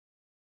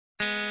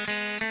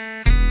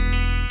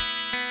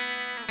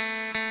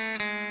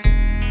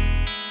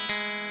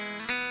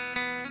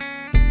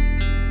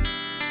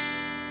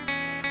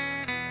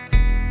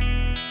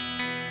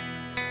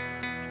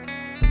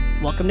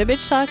Welcome to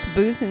Bitch Talk,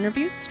 booze and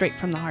interviews straight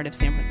from the heart of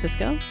San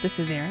Francisco. This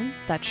is Erin.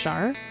 That's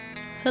Shar.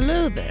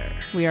 Hello there.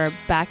 We are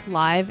back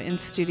live in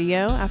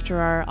studio after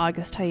our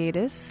August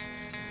hiatus.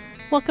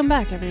 Welcome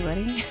back,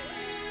 everybody.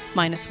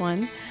 Minus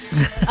one.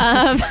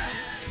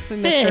 We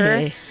missed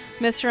her.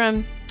 Missed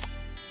her.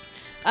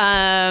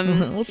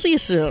 We'll see you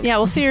soon. Yeah,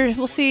 we'll see her.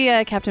 We'll see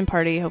Captain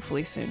Party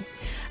hopefully soon.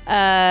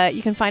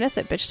 You can find us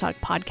at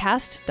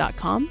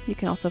bitchtalkpodcast.com. You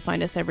can also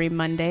find us every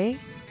Monday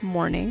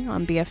morning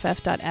on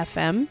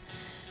BFF.fm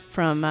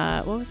from,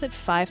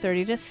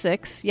 5:30 to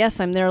 6. Yes,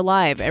 I'm there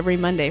live every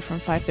Monday from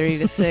 5:30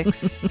 to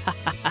 6.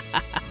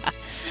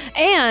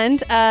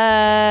 And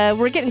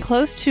we're getting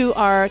close to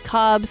our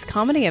Cobb's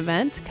comedy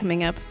event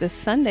coming up this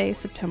Sunday,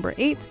 September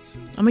 8th.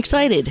 I'm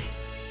excited.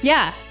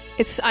 Yeah,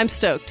 I'm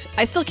stoked.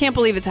 I still can't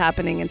believe it's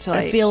happening until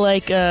I feel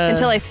like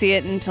until I see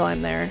it, until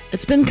I'm there.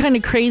 It's been kind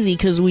of crazy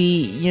because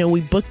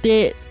we booked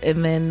it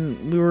and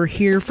then we were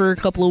here for a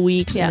couple of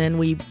weeks and then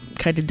we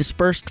kind of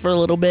dispersed for a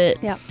little bit.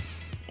 Yeah.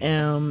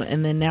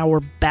 And then now we're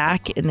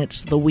back and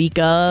it's the week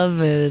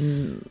of,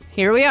 and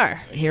here we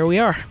are.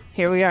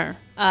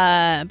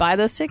 Buy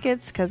those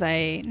tickets because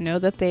I know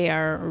that they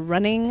are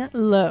running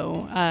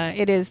low.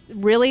 It is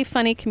really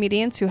funny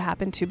comedians who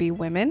happen to be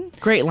women.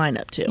 Great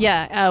lineup, too.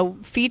 Yeah,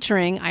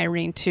 featuring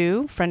Irene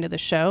Tu, friend of the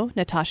show,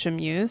 Natasha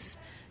Muse,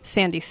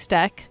 Sandy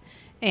Steck,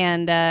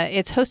 and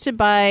it's hosted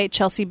by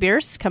Chelsea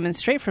Bierce, coming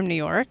straight from New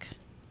York.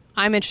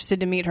 I'm interested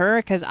to meet her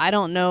because I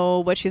don't know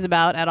what she's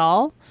about at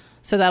all,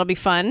 so that'll be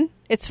fun.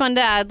 It's fun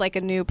to add like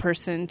a new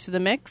person to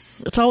the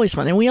mix. It's always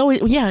fun, and we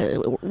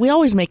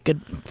always make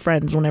good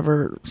friends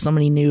whenever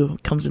somebody new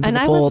comes into the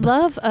fold. And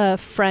I would love a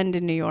friend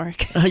in New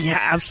York. Yeah,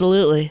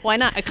 absolutely. Why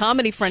not a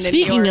comedy friend in New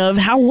York? Speaking of,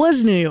 how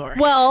was New York?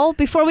 Well,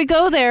 before we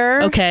go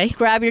there, okay,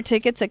 grab your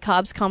tickets at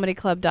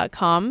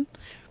cobbscomedyclub.com.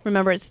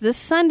 Remember, it's this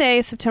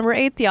Sunday, September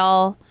 8th,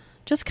 y'all.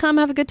 Just come,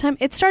 have a good time.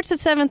 It starts at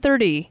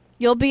 7:30.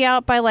 You'll be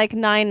out by like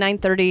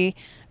 9:30.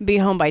 Be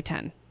home by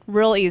 10.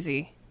 Real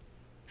easy.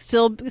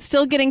 Still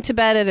getting to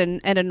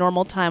bed at a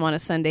normal time on a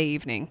Sunday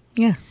evening.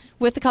 Yeah.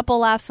 With a couple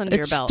laughs under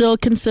your belt. It's still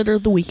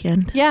considered the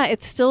weekend. Yeah,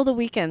 it's still the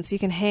weekend, so you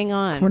can hang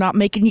on. We're not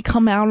making you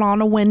come out on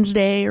a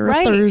Wednesday or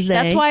a Thursday.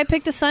 That's why I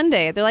picked a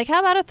Sunday. They're like, how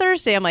about a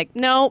Thursday? I'm like,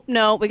 no,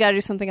 we got to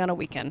do something on a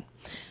weekend.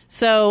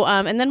 So,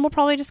 and then we'll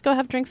probably just go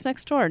have drinks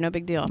next door. No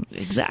big deal.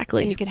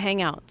 Exactly. And you can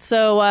hang out.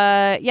 So,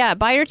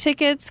 buy your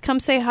tickets. Come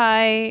say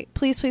hi.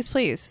 Please, please,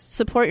 please.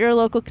 Support your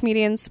local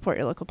comedians. Support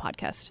your local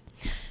podcast.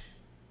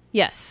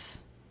 Yes.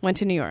 Went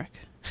to New York.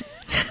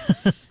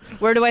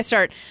 Where do I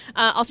start?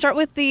 I'll start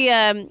with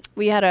the,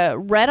 we had a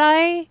red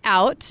eye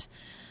out,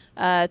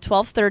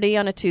 12:30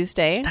 on a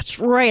Tuesday. That's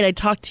right. I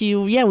talked to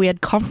you. Yeah, we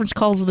had conference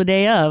calls the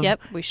day of. Yep,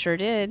 we sure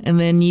did. And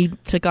then you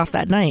took off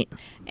that night.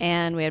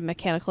 And we had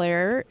mechanical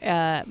error,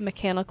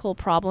 mechanical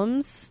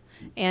problems,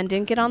 and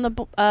didn't get on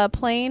the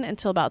plane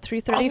until about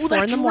 3:30, 4 in the morning.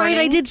 That's right.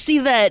 I did see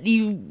that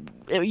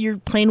your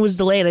plane was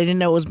delayed. I didn't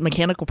know it was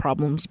mechanical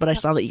problems, but I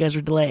saw that you guys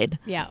were delayed.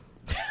 Yeah.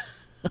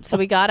 So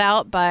we got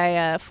out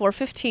by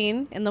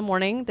 4:15 in the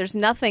morning. There's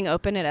nothing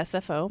open at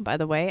SFO, by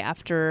the way,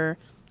 after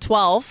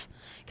 12.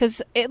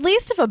 Because at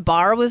least if a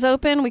bar was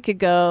open, we could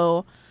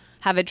go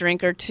have a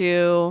drink or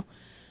two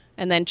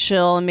and then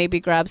chill and maybe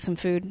grab some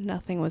food.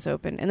 Nothing was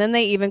open. And then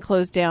they even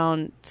closed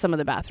down some of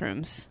the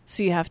bathrooms.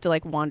 So you have to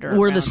like wander around.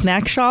 Were the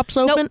snack shops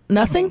open? Nope,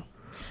 nothing?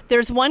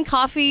 There's one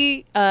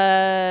coffee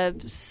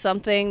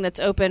something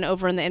that's open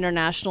over in the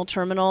international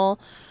terminal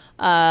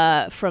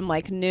from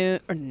like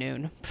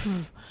noon.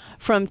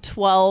 From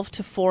 12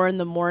 to 4 in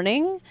the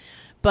morning.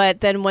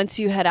 But then once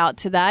you head out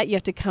to that, you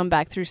have to come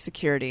back through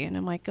security. And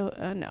I'm like,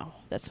 no,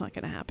 that's not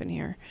going to happen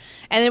here.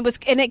 And it was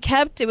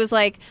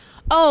like,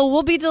 oh,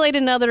 we'll be delayed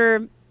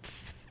another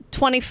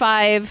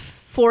 25,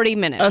 40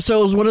 minutes.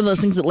 So it was one of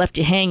those things that left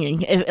you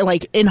hanging.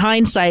 Like in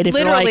hindsight,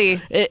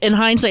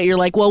 you're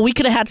like, well, we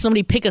could have had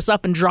somebody pick us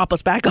up and drop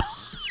us back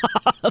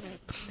off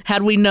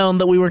had we known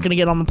that we weren't going to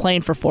get on the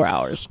plane for 4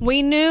 hours.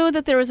 We knew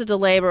that there was a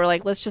delay, but we're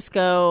like, let's just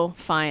go.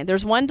 Fine.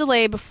 There's one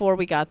delay before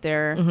we got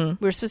there.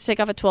 Mm-hmm. We were supposed to take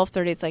off at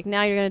 12:30. It's like,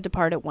 now you're going to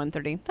depart at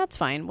 1:30. That's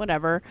fine.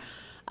 Whatever.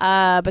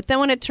 But then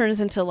when it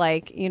turns into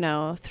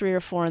 3 or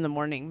 4 in the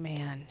morning,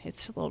 man,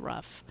 it's a little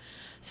rough.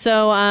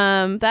 So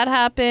that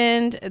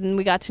happened, and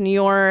we got to New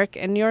York,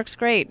 and New York's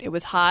great. It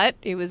was hot.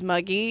 It was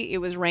muggy. It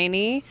was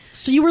rainy.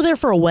 So you were there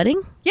for a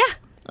wedding? Yeah.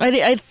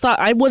 I thought,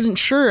 I wasn't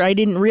sure. I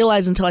didn't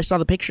realize until I saw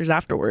the pictures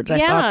afterwards. I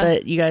thought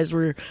that you guys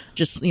were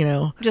just,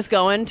 just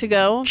going to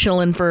go.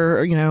 Chilling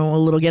for, a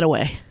little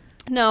getaway.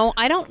 No,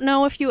 I don't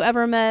know if you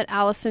ever met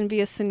Allison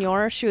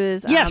Villasenor. She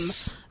was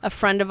yes. A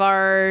friend of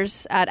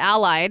ours at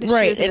Allied.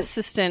 Right. She was an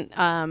assistant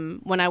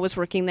when I was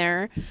working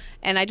there.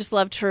 And I just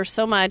loved her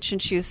so much, and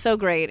she was so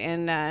great.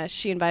 And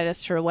she invited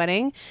us to her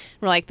wedding.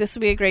 We're like, this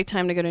would be a great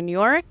time to go to New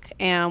York.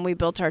 And we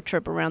built our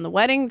trip around the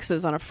wedding because it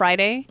was on a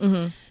Friday.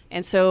 Mm-hmm.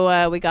 And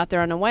so we got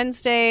there on a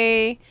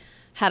Wednesday,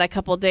 had a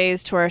couple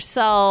days to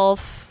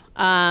ourselves,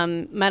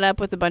 met up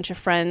with a bunch of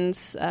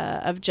friends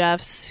of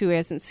Jeff's who he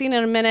hasn't seen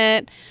in a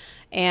minute.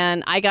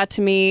 And I got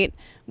to meet,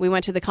 we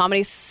went to the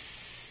Comedy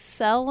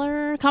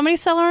Cellar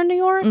in New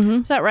York.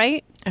 Mm-hmm. Is that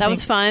right? That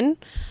was fun.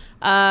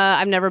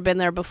 I've never been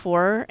there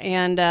before,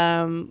 and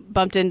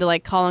bumped into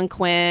like Colin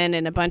Quinn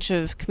and a bunch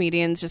of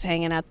comedians just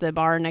hanging at the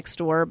bar next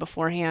door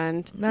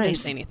beforehand. Nice. Didn't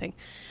say anything.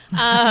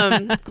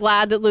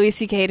 Glad that Louis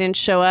C.K. didn't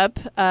show up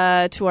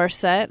to our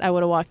set. I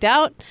would have walked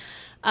out.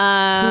 Who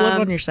was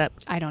on your set?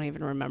 I don't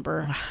even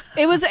remember.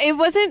 It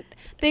wasn't.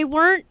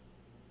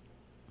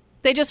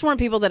 They just weren't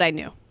people that I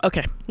knew.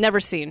 Okay. Never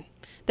seen.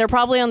 They're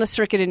probably on the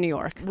circuit in New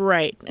York.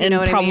 Right. You know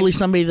what probably I mean?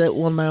 somebody that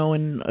we'll know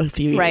in a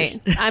few years. Right.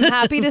 I'm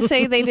happy to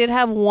say they did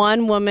have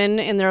one woman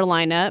in their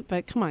lineup,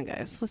 but come on,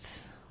 guys.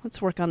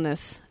 Let's work on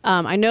this.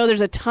 I know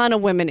there's a ton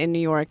of women in New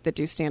York that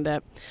do stand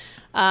up,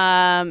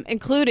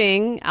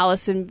 including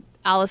Allison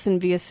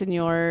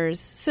Villaseñor's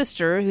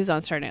sister, who's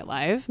on Saturday Night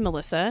Live,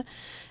 Melissa.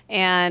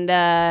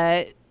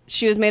 And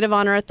she was maid of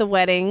honor at the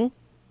wedding.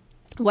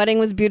 The wedding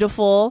was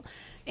beautiful.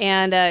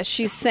 And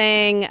she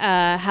sang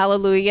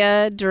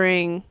Hallelujah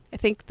during, I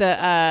think,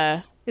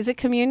 is it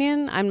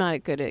communion? I'm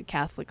not good at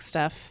Catholic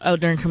stuff. Oh,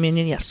 during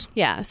communion, yes.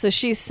 Yeah, so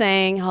she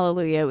sang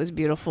Hallelujah. It was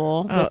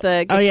beautiful with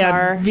the guitar. Oh,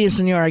 yeah,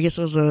 Villaseñor, I guess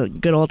it was a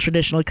good old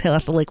traditional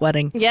Catholic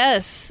wedding.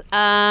 Yes.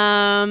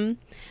 Yeah,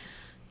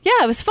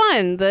 it was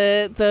fun.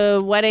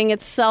 The wedding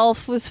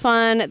itself was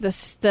fun.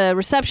 The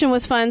reception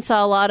was fun.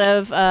 Saw a lot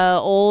of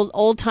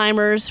old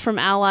timers from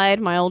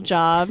Allied, my old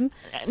job.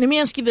 Let me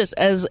ask you this: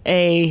 as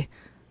a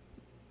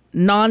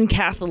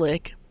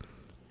non-Catholic,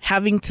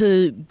 having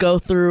to go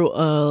through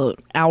a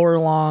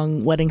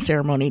hour-long wedding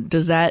ceremony,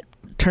 does that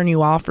turn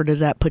you off or does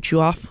that put you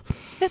off?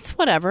 It's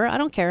whatever. I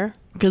don't care.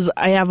 Because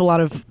I have a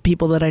lot of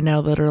people that I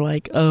know that are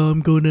like, oh,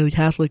 I'm going to the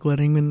Catholic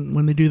wedding, and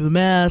when they do the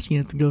mass, you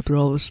have to go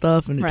through all this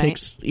stuff, and it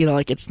takes,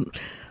 like it's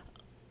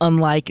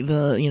unlike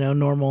the,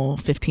 normal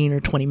 15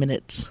 or 20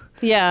 minutes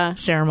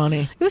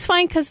ceremony. It was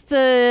fine because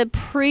the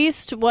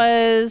priest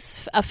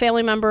was a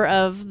family member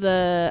of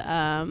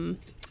the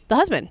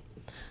husband.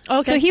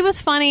 Okay. So he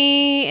was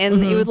funny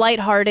and he was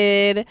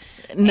lighthearted.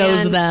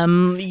 Knows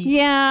them.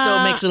 Yeah. So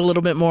it makes it a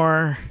little bit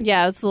more...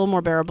 Yeah, it's a little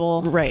more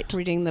bearable. Right.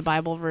 Reading the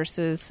Bible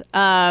verses.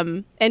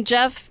 And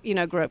Jeff,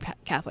 grew up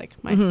Catholic,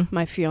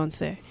 my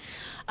fiance.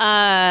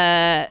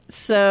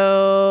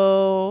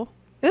 So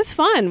it was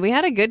fun. We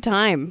had a good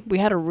time. We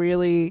had a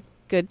really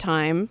good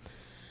time.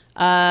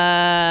 We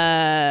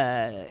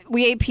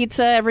ate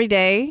pizza every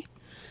day.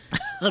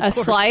 A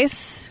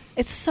slice.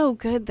 It's so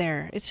good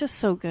there. It's just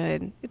so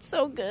good. It's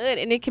so good,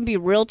 and it can be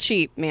real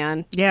cheap,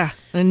 man. Yeah,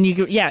 and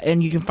you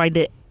can find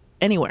it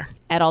anywhere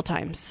at all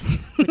times,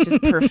 which is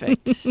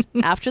perfect.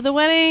 After the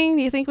wedding,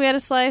 you think we had a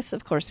slice?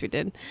 Of course we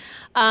did.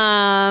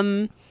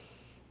 Yeah,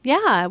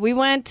 we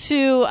went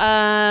to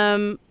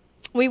a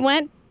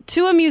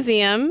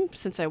museum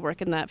since I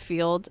work in that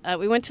field.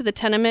 We went to the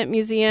Tenement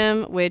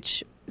Museum,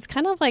 which is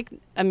kind of like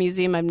a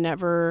museum I've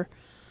never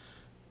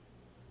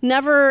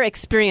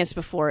experienced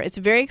before. It's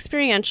very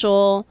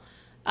experiential.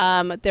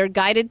 They're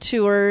guided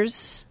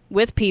tours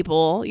with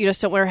people. You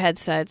just don't wear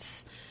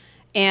headsets.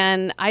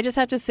 And I just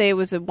have to say it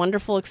was a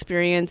wonderful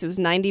experience. It was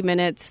 90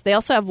 minutes. They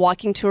also have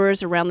walking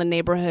tours around the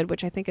neighborhood,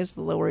 which I think is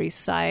the Lower East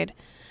Side.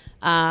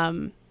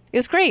 It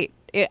was great.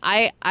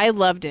 I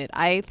loved it.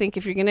 I think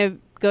if you're going to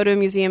go to a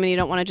museum and you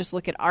don't want to just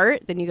look at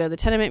art, then you go to the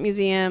Tenement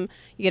Museum.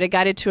 You get a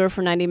guided tour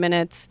for 90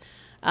 minutes.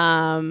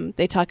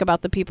 They talk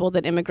about the people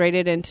that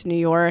immigrated into New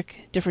York,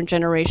 different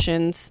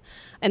generations,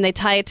 and they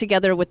tie it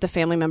together with the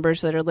family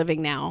members that are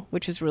living now,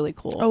 which is really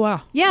cool. Oh,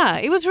 wow. Yeah,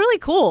 it was really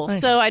cool. Nice.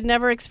 So I'd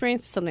never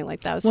experienced something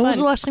like that. It was fun. When was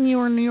the last time you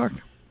were in New York?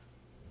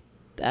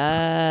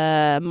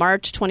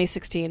 March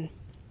 2016.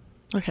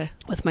 Okay.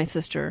 With my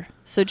sister.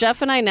 So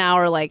Jeff and I now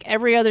are like,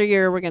 every other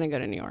year we're going to go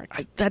to New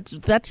York.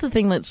 That's the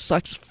thing that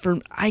sucks for...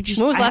 When was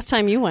the last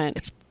time you went?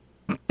 It's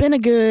been a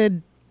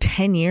good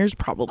 10 years,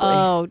 probably.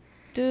 Oh,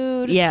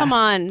 dude, yeah, come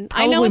on.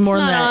 Probably I know it's more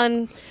not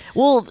than that.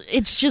 Well,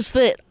 it's just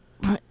that...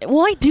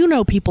 Well, I do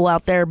know people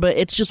out there, but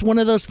it's just one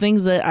of those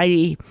things that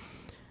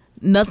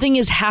nothing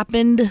has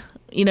happened,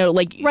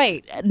 like...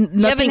 Right. Nothing,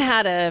 you haven't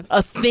had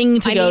a thing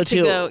to go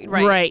to.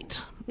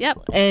 Right.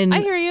 Yep. And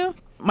I hear you.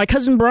 My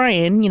cousin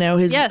Brian,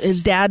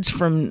 his dad's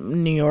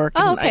from New York.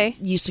 Oh, okay.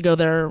 I used to go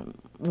there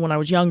when I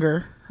was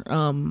younger.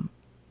 I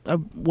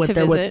went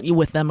there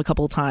with them a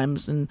couple of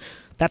times, and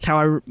that's how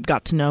I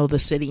got to know the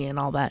city and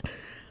all that.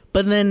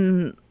 But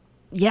then...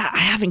 Yeah, I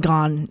haven't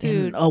gone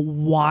in a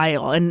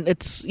while, and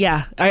it's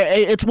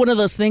one of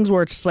those things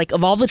where it's like,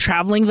 of all the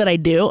traveling that I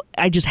do,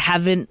 I just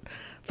haven't,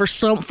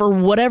 for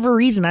whatever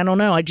reason, I don't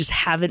know, I just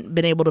haven't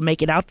been able to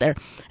make it out there.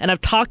 And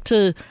I've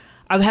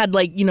had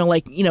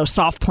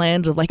soft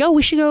plans of like, oh,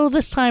 we should go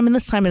this time, and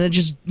it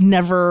just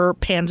never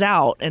pans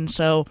out. And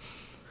so,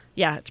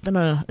 yeah, it's been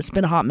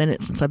a hot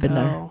minute since I've been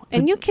there.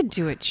 And you could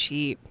do it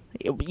cheap.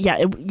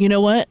 Yeah, you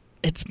know what?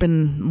 It's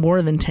been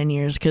more than 10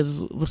 years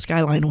because the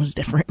skyline was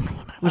different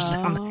when I was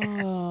down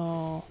there.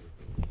 Oh.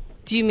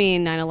 Do you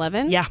mean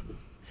 9/11? Yeah.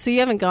 So you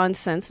haven't gone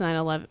since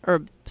 9/11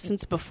 or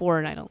since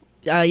before 9/11?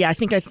 Yeah, I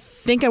think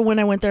when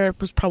I went there it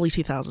was probably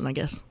 2000, I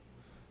guess.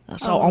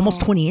 So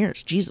almost 20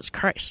 years. Jesus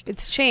Christ.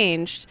 It's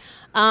changed.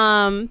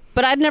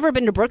 But I'd never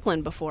been to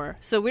Brooklyn before.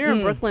 So we were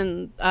in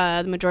Brooklyn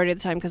the majority of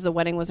the time because the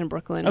wedding was in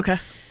Brooklyn. Okay.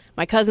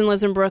 My cousin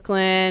lives in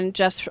Brooklyn.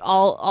 Jeff's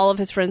all of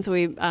his friends that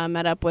we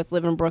met up with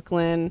live in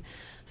Brooklyn.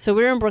 So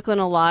we were in Brooklyn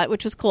a lot,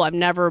 which was cool. I've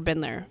never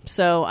been there.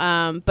 So,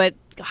 but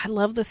I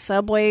love the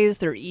subways.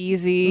 They're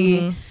easy.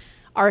 Mm-hmm.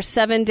 Our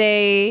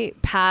 7-day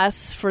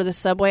pass for the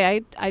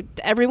subway,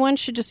 everyone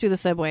should just do the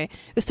subway.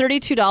 It was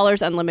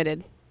 $32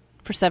 unlimited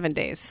for 7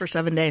 days. For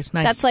 7 days,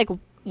 nice. That's like 1.5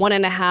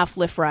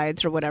 Lyft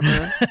rides or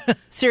whatever.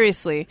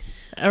 Seriously.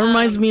 It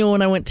reminds me of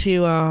when I went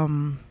to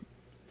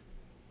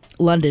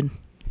London.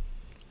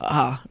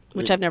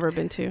 Which I've never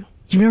been to.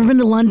 You've never been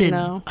to London?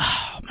 No.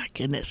 Oh, my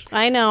goodness.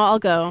 I know. I'll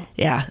go.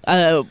 Yeah.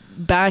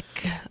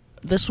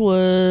 This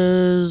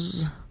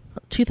was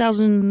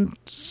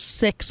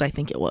 2006, I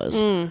think it was,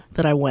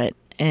 that I went.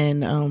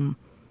 And, and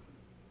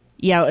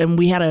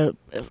we had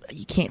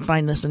you can't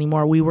find this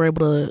anymore. We were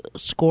able to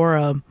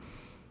score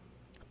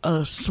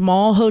a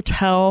small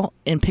hotel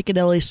in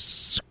Piccadilly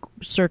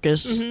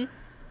Circus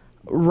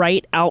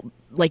right out,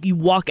 like you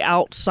walk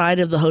outside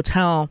of the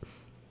hotel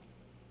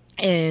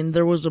and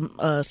there was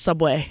a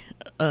subway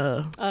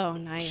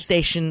nice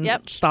station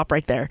stop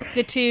right there.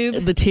 The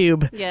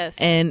Tube. Yes.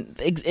 And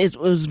it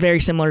was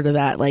very similar to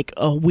that, like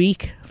a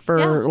week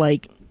for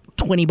like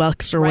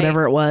 $20 or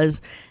whatever it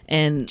was.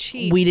 And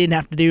cheap. We didn't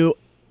have to do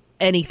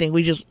anything.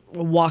 We just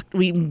walked.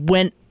 We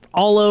went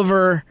all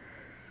over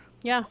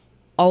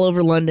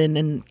London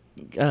and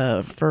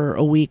for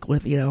a week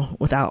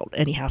without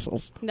any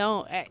hassles.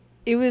 No,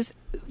 it was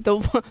the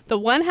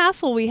one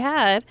hassle we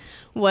had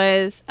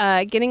was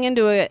getting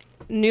into a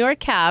New York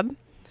cab.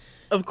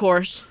 Of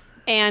course.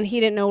 And he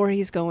didn't know where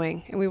he's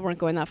going, and we weren't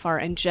going that far.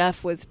 And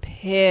Jeff was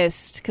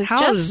pissed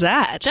How is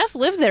that? Jeff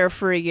lived there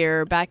for a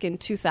year back in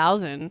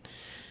 2000,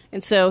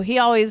 and so he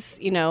always,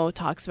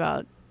 talks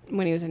about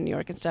when he was in New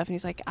York and stuff. And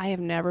he's like, I have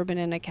never been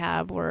in a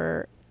cab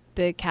where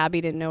the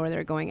cabbie didn't know where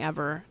they're going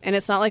ever. And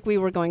it's not like we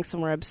were going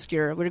somewhere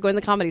obscure. We were going to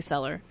the Comedy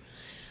Cellar.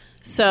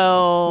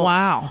 So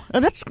wow,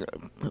 that's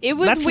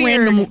weird.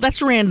 Random.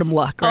 That's random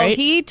luck, right? Oh,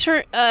 he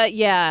turned.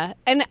 Yeah,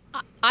 and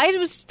I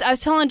was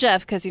telling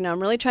Jeff because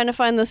I'm really trying to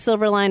find the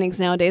silver linings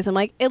nowadays. I'm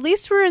like, at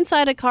least we were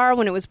inside a car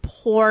when it was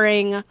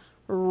pouring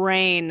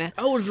rain.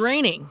 Oh, it was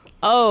raining.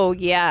 Oh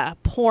yeah,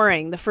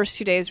 pouring. The first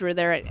 2 days we were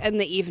there in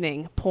the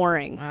evening,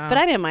 pouring. Wow. But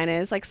I didn't mind it.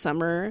 It's like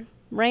summer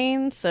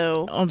rain,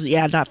 so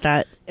not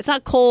that. It's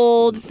not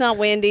cold. It's not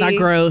windy. Not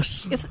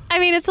gross. It's a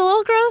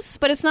little gross,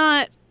 but it's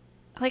not.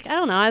 Like, I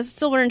don't know. I was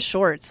still wearing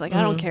shorts. Like,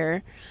 I don't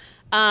care.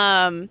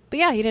 But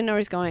yeah, he didn't know where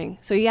he's going.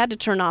 So he had to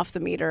turn off the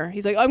meter.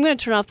 He's like, I'm going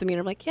to turn off the meter.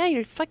 I'm like, yeah,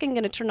 you're fucking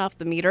going to turn off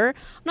the meter.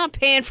 I'm not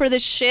paying for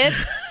this shit.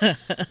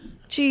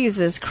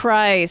 Jesus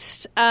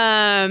Christ.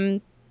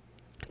 But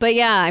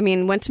yeah,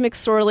 went to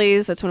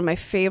McSorley's. That's one of my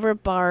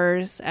favorite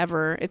bars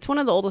ever. It's one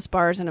of the oldest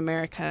bars in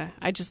America.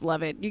 I just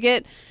love it. You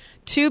get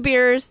 2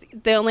 beers.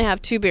 They only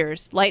have 2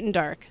 beers, light and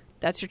dark.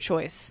 That's your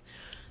choice.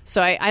 So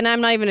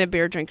I'm not even a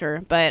beer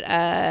drinker,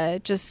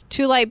 but just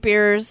 2 light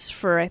beers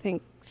for I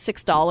think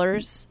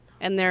 $6,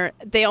 and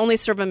they only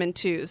serve them in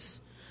 2s,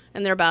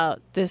 and they're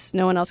about this.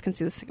 No one else can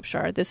see the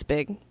Skipshire this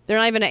big. They're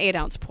not even an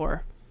 8-ounce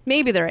pour.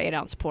 Maybe they're an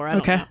 8-ounce pour. I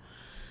don't know.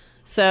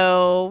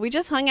 So we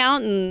just hung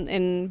out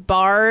in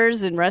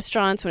bars and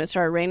restaurants when it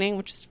started raining,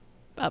 which is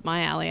up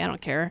my alley. I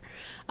don't care.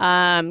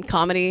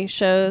 Comedy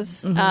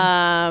shows.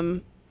 Mm-hmm.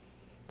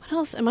 What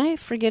else? Am I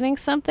forgetting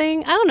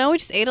something? I don't know. We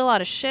just ate a lot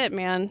of shit,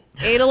 man.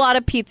 Ate a lot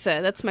of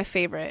pizza. That's my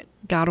favorite.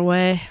 Got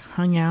away,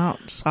 hung out,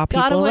 saw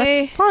people. Got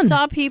away, that's fun.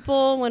 Saw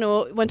people.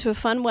 Went to a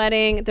fun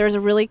wedding. There's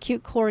a really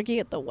cute corgi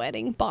at the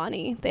wedding.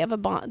 Bonnie. They have a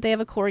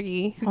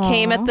corgi who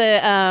came at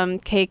the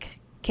cake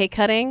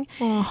cutting.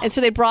 Aww. And so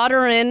they brought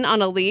her in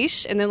on a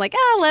leash, and then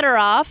let her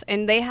off.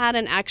 And they had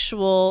an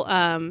actual.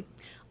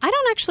 I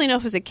don't actually know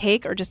if it was a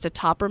cake or just a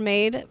topper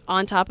made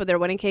on top of their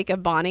wedding cake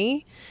of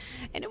Bonnie.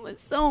 And it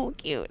was so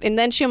cute. And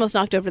then she almost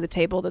knocked over the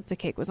table that the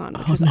cake was on,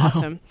 which was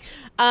awesome.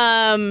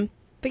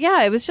 But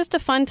yeah, it was just a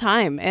fun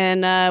time.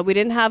 And we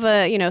didn't have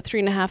a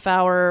 3.5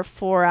 hour,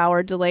 4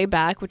 hour delay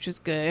back, which was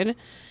good.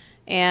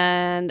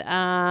 And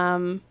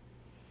I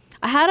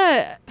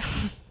had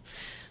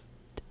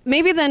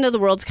maybe the end of the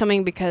world's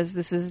coming because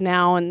this is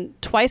now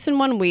twice in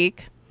 1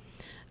 week.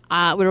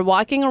 We were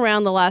walking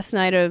around the last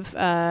night of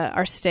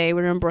our stay.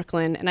 We were in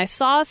Brooklyn, and I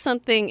saw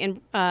something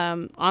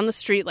on the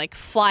street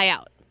fly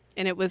out.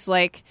 And it was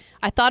I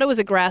thought it was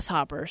a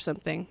grasshopper or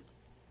something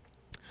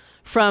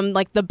from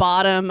the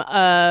bottom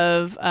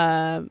of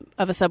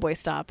a subway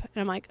stop.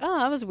 And I'm like, oh,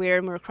 that was weird.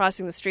 And we were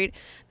crossing the street.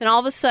 Then all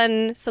of a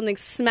sudden, something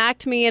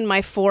smacked me in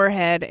my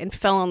forehead and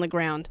fell on the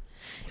ground.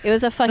 It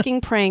was a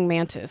fucking praying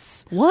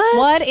mantis. What?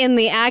 What in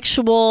the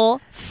actual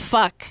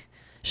fuck,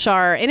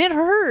 Shar? And it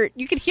hurt.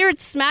 You could hear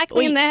it smack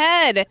me in the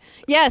head.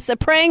 Yes, a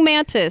praying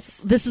mantis.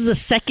 This is a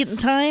second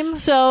time?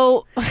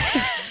 So.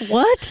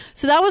 What?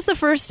 So that was the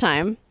first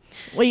time.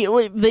 Wait,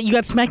 that you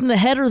got smacked in the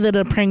head or that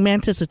a praying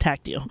mantis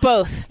attacked you?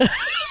 Both.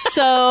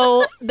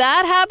 So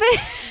that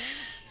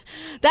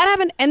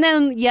happened. And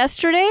then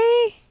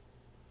yesterday,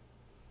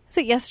 is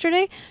it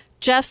yesterday?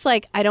 Jeff's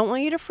like, I don't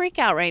want you to freak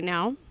out right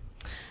now,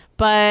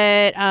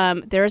 but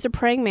there is a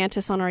praying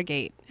mantis on our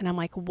gate. And I'm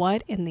like,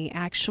 what in the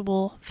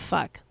actual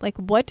fuck? Like,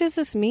 what does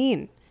this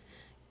mean?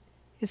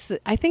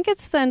 I think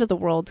it's the end of the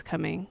world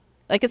coming.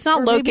 Like, it's not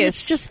or locusts. Maybe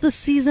it's just the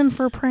season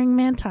for praying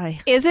manti.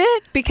 Is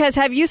it? Because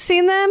have you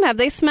seen them? Have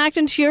they smacked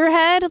into your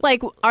head?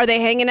 Like, are they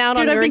hanging out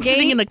on your gate? I've been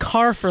sitting in a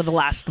car for the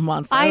last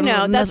month. I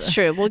know. That's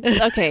true. Well,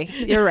 okay.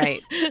 You're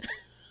right.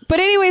 But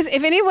anyways,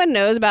 if anyone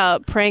knows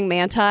about praying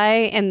manti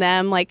and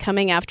them like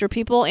coming after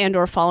people and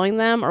or following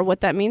them or what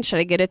that means, should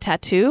I get a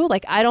tattoo?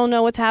 Like, I don't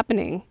know what's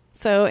happening.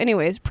 So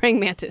anyways, praying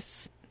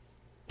mantis.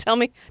 Tell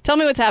me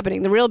what's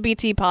happening.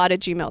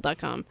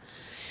 TheRealBTPod@gmail.com.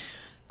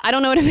 I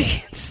don't know what it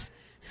means.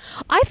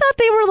 I thought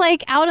they were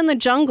like out in the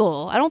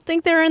jungle. I don't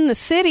think they're in the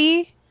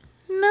city.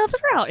 No,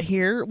 they're out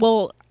here.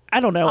 Well, I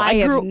don't know. I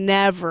have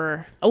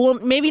never. Well,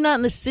 maybe not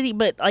in the city,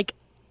 but like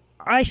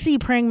I see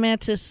praying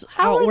mantis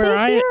out where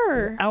I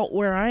am.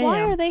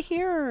 Why are they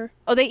here?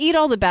 Oh, they eat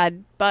all the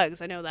bad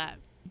bugs. I know that.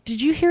 Did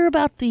you hear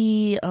about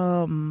the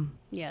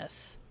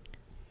Yes.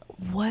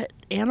 What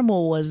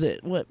animal was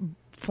it? What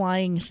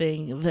flying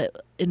thing that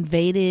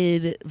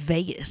invaded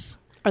Vegas?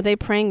 Are they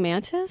praying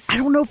mantis? I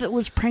don't know if it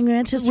was praying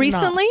mantis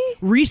recently. Or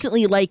not.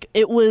 Recently, like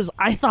it was.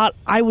 I thought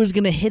I was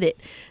gonna hit it,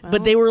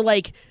 but they were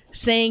like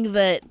saying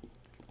that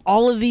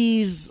all of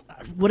these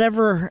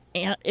whatever.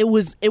 It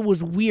was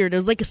weird. It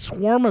was like a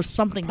swarm of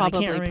something.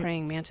 Probably I can't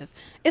praying mantis.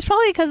 It's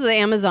probably because the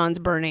Amazon's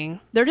burning.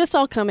 They're just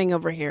all coming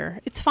over here.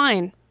 It's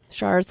fine.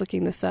 Char's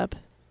looking this up.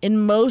 In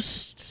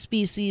most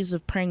species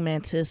of praying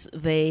mantis,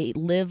 they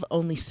live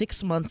only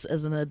 6 months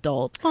as an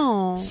adult.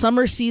 Oh.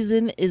 Summer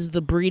season is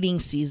the breeding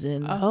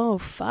season. Oh,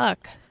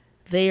 fuck.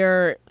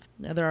 There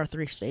are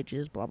 3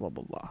 stages, blah, blah,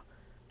 blah, blah.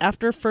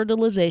 After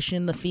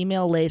fertilization, the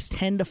female lays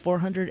 10 to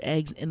 400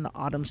 eggs in the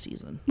autumn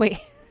season. Wait,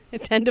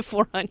 10 to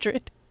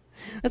 400?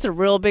 That's a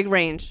real big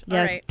range. Yeah,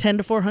 all right. 10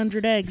 to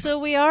 400 eggs. So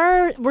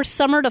we're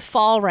summer to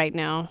fall right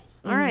now.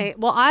 All right.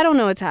 Well, I don't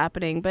know what's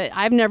happening, but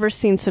I've never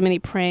seen so many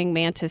praying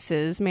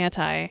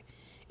manti,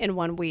 in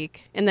 1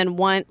 week. And then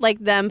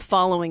them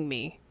following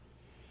me.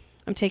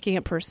 I'm taking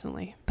it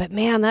personally. But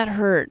man, that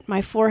hurt.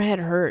 My forehead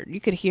hurt. You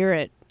could hear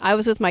it. I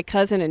was with my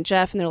cousin and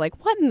Jeff, and they're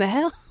like, what in the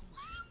hell?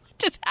 What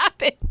just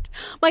happened?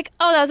 I'm like,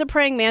 oh, that was a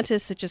praying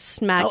mantis that just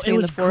smacked me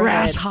in the forehead. It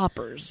was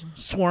grasshoppers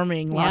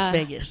swarming Las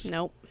Vegas.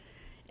 Nope.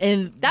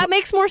 And that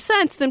makes more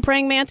sense than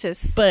praying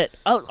mantis. But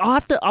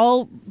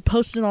I'll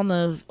post it on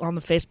the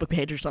Facebook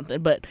page or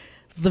something. But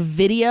the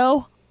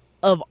video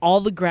of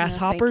all the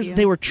grasshoppers,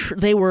 they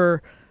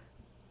were.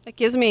 That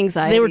gives me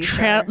anxiety.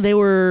 They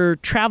were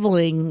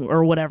traveling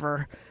or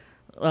whatever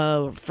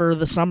for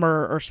the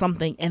summer or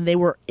something, and they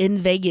were in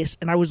Vegas.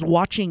 And I was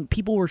watching.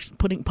 People were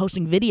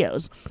posting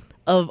videos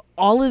of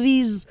all of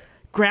these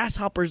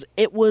grasshoppers.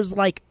 It was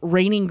like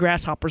raining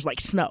grasshoppers,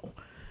 like snow.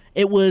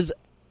 It was.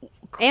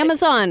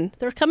 Amazon.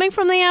 They're coming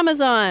from the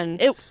Amazon.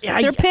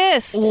 They're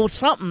pissed. Well,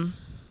 something.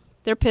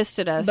 They're pissed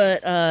at us.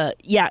 But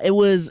it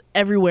was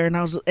everywhere,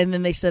 and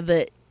then they said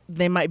that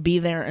they might be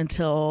there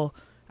until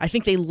I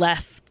think they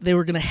left. They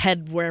were going to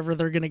head wherever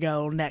they're going to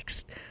go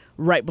next,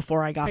 right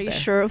before I got there. Are you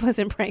sure it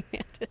wasn't praying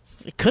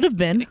mantis? It could have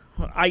been.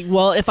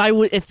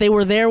 If they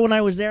were there when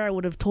I was there, I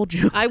would have told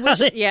you. I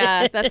wish.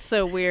 Yeah, that's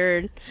so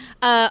weird.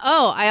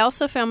 I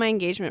also found my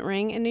engagement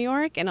ring in New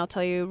York, and I'll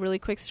tell you a really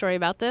quick story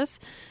about this.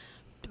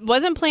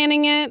 Wasn't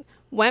planning it,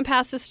 went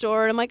past the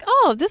store, and I'm like,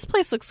 oh, this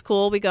place looks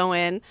cool. We go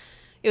in.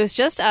 It was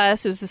just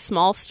us. It was a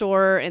small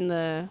store in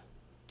I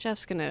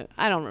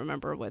don't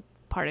remember what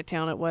part of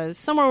town it was.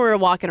 Somewhere we were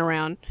walking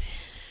around.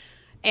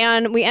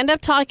 And we end up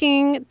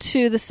talking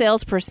to the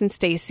salesperson,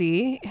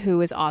 Stacy,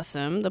 who is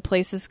awesome. The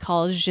place is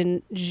called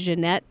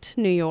Jeanette,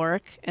 New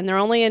York. And they're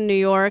only in New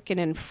York and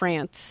in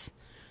France.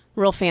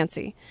 Real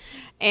fancy.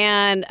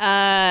 And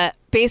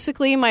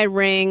basically my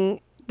ring,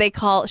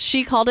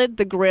 she called it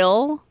the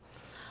grill.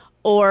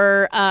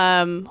 Or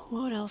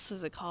what else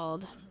is it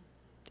called?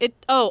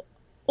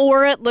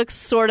 Or it looks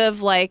sort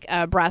of like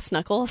brass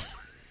knuckles,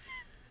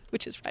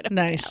 which is right up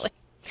my alley.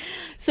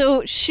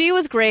 So she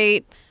was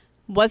great,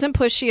 wasn't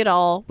pushy at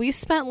all. We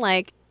spent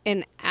like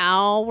an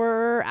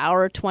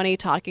hour 20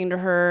 talking to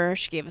her.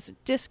 She gave us a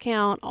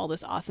discount, all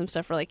this awesome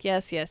stuff. We're like,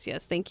 yes,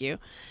 thank you.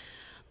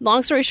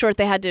 Long story short,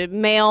 they had to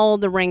mail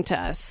the ring to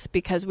us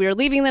because we were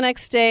leaving the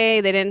next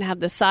day. They didn't have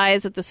the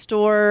size at the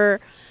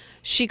store.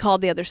 She called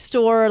the other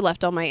store,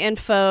 left all my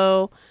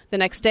info. The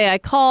next day I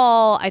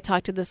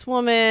talked to this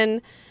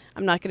woman.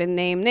 I'm not going to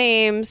name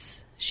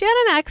names. She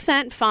had an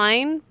accent,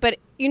 fine. But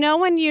you know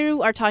when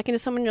you are talking to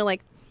someone, you're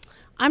like,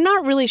 I'm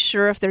not really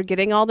sure if they're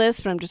getting all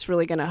this, but I'm just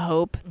really going to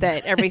hope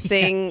that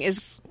everything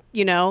is,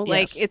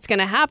 like it's going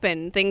to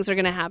happen. Things are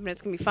going to happen.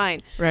 It's going to be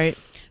fine. Right.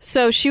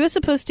 So she was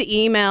supposed to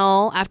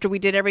email after we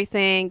did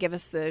everything, give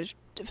us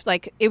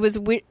it was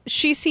weird.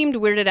 She seemed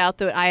weirded out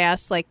that I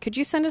asked, could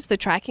you send us the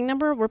tracking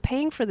number? We're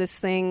paying for this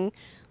thing.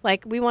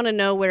 We want to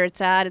know where it's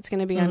at. It's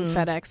going to be on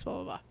FedEx, blah,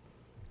 blah, blah.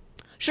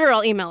 Sure,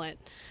 I'll email it.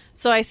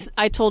 So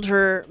I told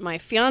her my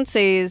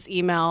fiance's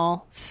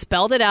email,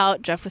 spelled it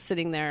out. Jeff was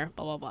sitting there,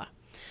 blah, blah, blah.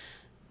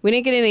 We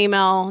didn't get an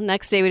email.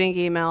 Next day, we didn't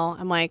get an email.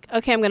 I'm like,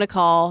 okay, I'm going to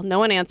call. No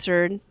one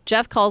answered.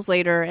 Jeff calls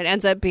later. It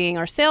ends up being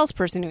our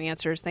salesperson who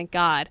answers, thank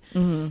God.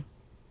 Mm-hmm.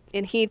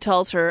 And he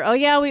tells her, oh,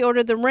 yeah, we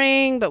ordered the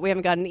ring, but we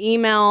haven't got an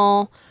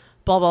email,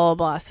 blah, blah, blah,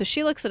 blah. So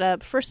she looks it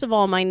up. First of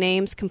all, my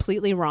name's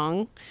completely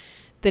wrong.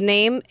 The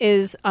name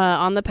is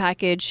on the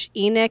package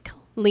Enoch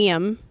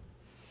Liam.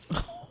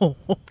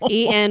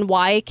 ENYKLIAM.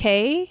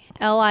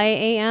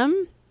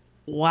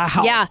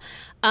 Wow. Yeah.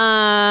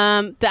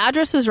 The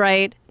address is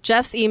right.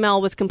 Jeff's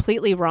email was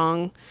completely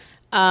wrong,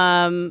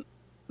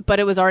 but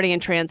it was already in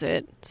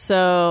transit.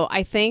 So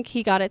I think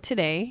he got it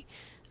today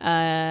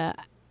via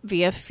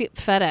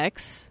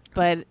FedEx.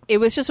 But it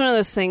was just one of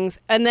those things.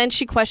 And then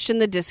she questioned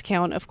the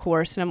discount, of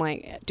course. And I'm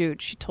like, dude,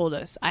 she told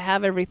us. I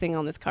have everything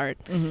on this card.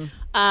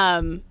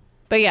 Mm-hmm.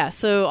 But yeah,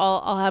 so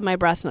I'll have my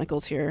brass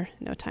knuckles here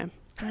in no time.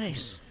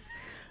 Nice.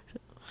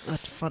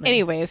 That's funny.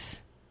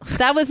 Anyways,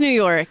 that was New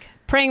York.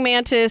 Praying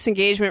mantis,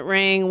 engagement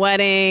ring,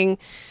 wedding,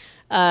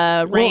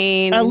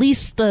 rain. Well, at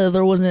least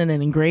there wasn't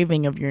an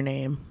engraving of your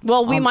name.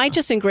 Well, we might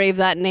just engrave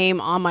that name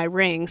on my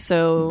ring.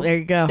 So there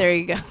you go. There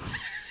you go.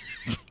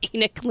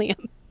 Enoch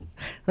Liam.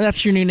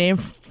 That's your new name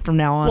from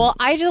now on. Well,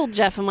 I told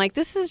Jeff, I'm like,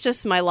 this is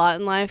just my lot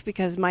in life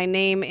because my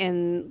name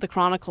in the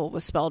Chronicle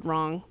was spelled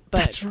wrong. But,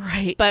 that's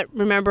right. But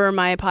remember,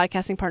 my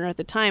podcasting partner at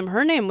the time,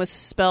 her name was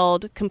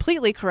spelled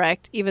completely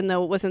correct, even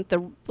though it wasn't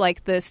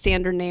the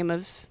standard name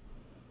of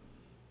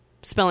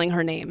spelling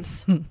her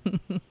names.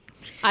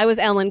 I was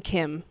Ellen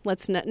Kim.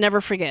 Let's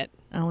never forget.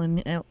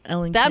 Ellen that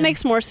Kim.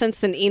 makes more sense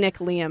than Enoch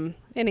Liam.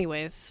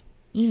 Anyways.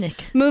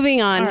 Enoch.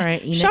 Moving on. All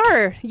right, Enoch.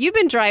 Sure, you've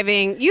been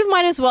driving. You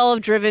might as well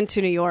have driven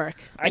to New York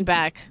and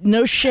back.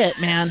 No shit,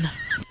 man.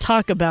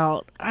 Talk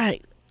about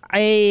when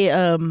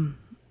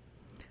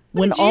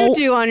what did you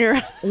do on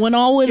your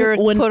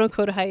quote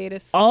unquote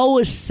hiatus? All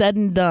was said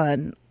and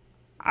done,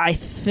 I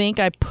think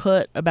I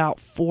put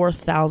about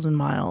 4,000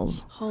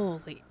 miles.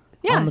 Holy.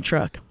 On the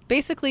truck.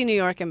 Basically New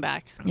York and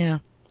back. Yeah.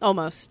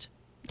 Almost.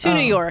 To New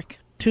York.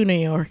 To New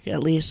York,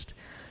 at least.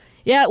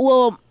 Yeah,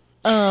 well,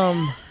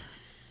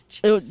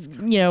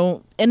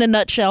 it, in a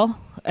nutshell,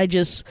 I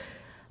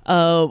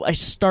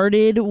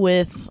started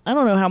with, I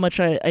don't know how much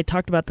I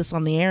talked about this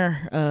on the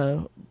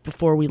air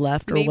before we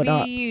left or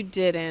whatnot. Maybe you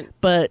didn't.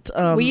 But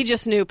we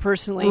just knew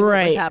personally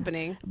what was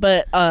happening.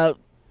 But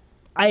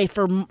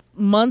for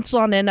months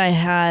on end, I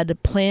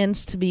had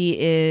plans to be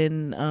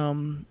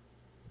in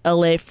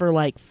LA for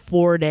like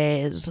 4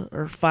 days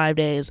or 5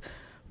 days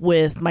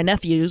with my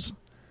nephews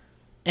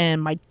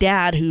and my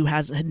dad, who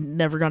had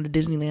never gone to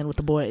Disneyland with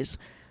the boys.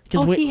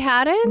 He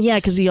hadn't? Yeah,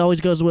 because we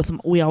always go with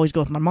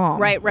my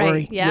mom. Right.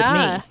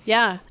 Yeah, with me.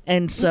 Yeah.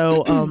 And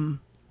so,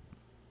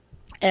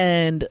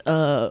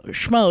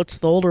 Schmotes,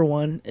 the older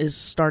one, is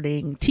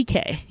starting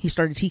TK. He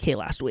started TK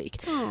last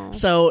week. Oh.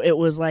 So it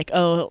was like,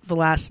 the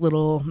last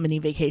little mini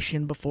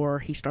vacation before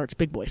he starts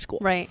big boy school.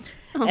 Right.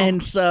 Oh.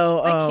 And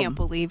so I can't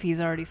believe he's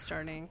already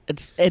starting.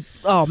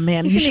 Oh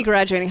man, he's gonna be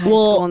graduating high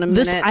school in a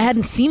minute. I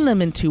hadn't seen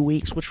them in 2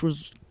 weeks, which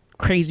was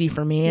crazy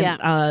for me.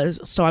 And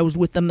so I was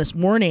with them this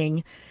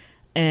morning.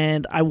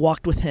 And I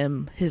walked with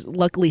him.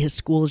 Luckily, his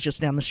school is just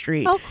down the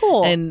street. Oh,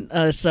 cool. And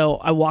so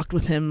I walked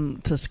with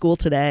him to school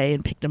today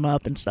and picked him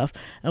up and stuff.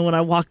 And when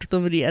I walked with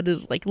him, he had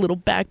his little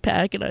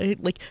backpack, and I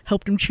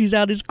helped him choose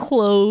out his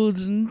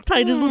clothes and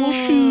tied his little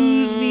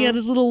shoes. And he had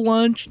his little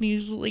lunch, and he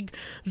was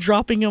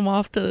dropping him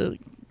off to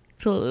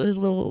his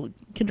little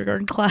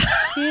kindergarten class.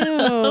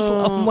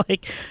 So I'm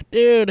like,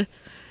 dude,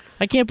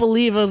 I can't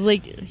believe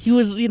he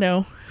was,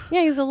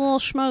 Yeah, he's a little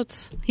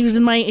schmotes. He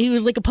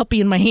was like a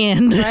puppy in my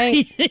hand.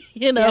 Right.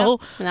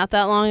 Not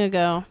that long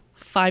ago.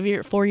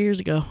 4 years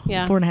ago.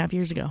 Yeah. 4.5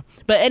 years ago.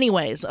 But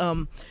anyways,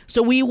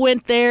 so we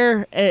went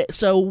there.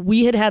 So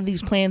we had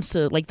these plans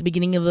to the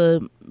beginning of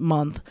the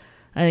month.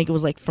 I think it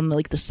was from the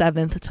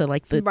 7th to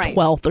the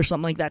 12th or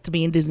something like that, to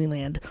be in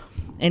Disneyland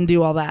and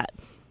do all that.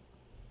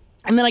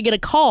 And then I get a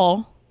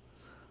call,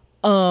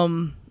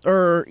 I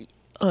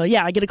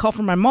get a call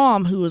from my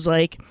mom, who was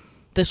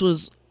this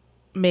was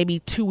maybe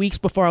 2 weeks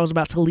before I was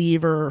about to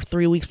leave, or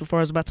 3 weeks before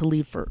I was about to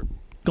leave for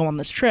go on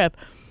this trip.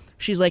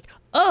 She's like,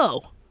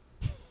 oh,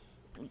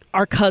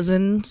 my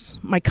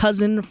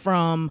cousin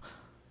from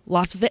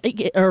Las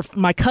Vegas, or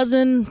my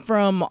cousin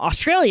from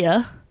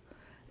Australia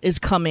is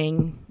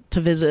coming to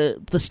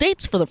visit the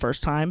States for the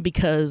first time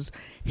because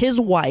his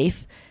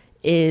wife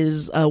she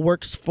used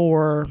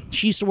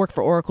to work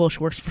for Oracle. She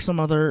works for some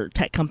other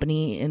tech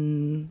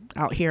company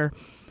out here,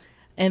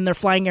 and they're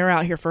flying her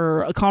out here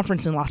for a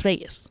conference in Las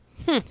Vegas.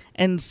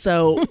 And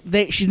so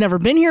she's never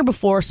been here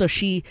before, so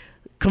she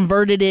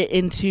converted it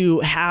into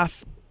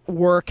half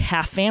work,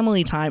 half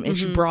family time, and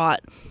she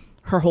brought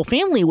her whole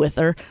family with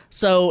her.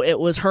 So it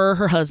was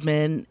her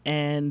husband,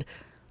 and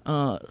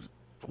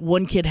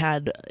one kid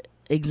had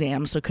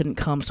exams, so couldn't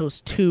come. So it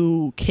was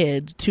 2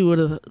 kids, two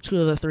of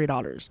the 3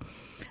 daughters.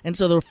 And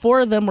so the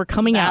 4 of them were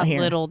coming out here.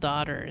 That little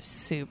daughter is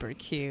super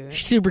cute.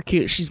 She's super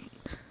cute. She's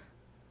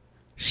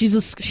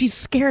she's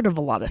scared of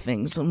a lot of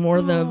things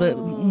more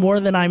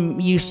than I'm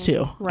used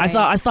to. Right.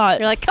 I thought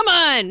you're like, come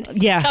on.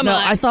 Yeah, come on.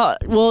 I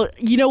thought, well,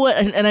 you know what?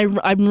 And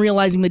I'm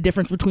realizing the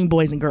difference between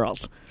boys and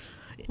girls.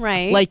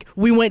 Right. Like,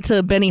 we went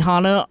to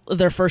Benihana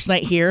their first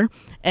night here,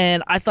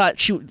 and I thought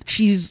she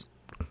was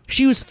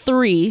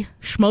 3,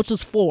 Schmutz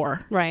was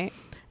 4. Right.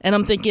 And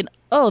I'm thinking,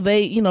 oh,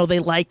 they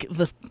like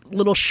the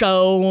little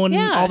show and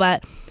all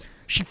that.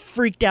 She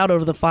freaked out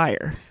over the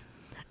fire.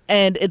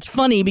 And it's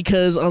funny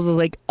because I was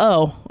like,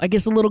 oh, I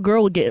guess a little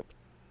girl would get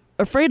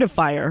afraid of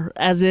fire,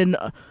 as in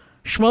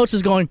Schmutz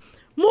is going,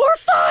 more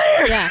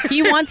fire! Yeah,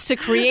 he wants to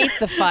create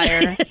the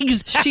fire.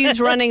 Exactly.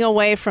 She's running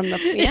away from the...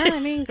 Yeah, I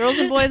mean, girls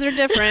and boys are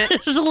different.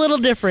 It's a little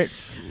different.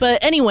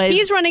 But anyways...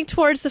 He's running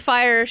towards the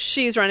fire,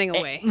 she's running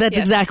away. That's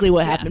exactly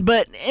what happened.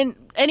 But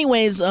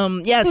anyways, so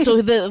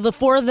the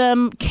 4 of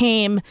them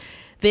came.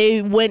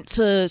 They went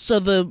to...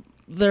 So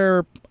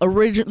their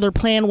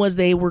plan was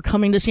they were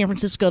coming to San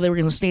Francisco. They were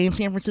going to stay in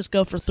San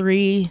Francisco for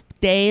 3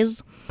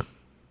 days.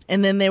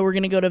 And then they were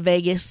going to go to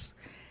Vegas.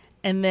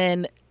 And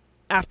then...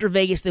 After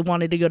Vegas, they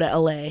wanted to go to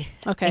LA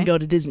and go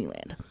to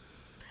Disneyland.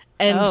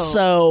 And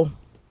so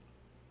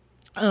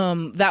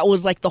that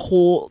was like the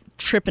whole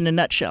trip in a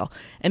nutshell.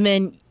 And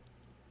then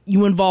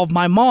you involve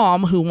my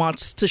mom, who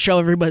wants to show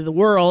everybody the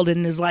world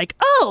and is like,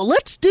 oh,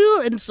 let's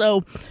do it. And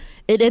so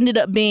it ended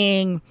up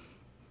being,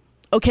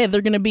 okay,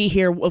 they're going to be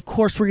here. Of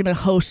course, we're going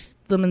to host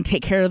them and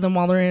take care of them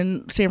while they're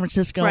in San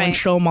Francisco and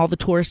show them all the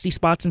touristy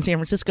spots in San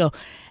Francisco.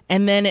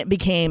 And then it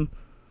became...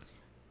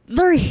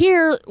 They're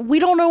here. We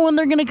don't know when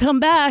they're going to come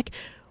back.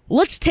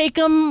 Let's take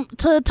them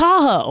to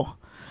Tahoe.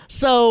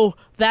 So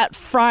that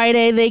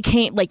Friday they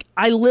came. Like,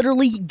 I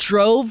literally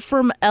drove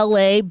from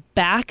LA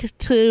back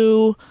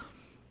to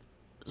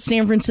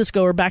San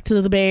Francisco, or back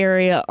to the Bay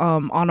Area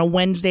on a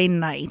Wednesday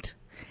night.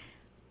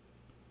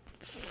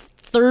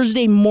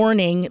 Thursday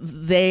morning,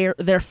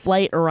 their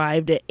flight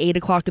arrived at 8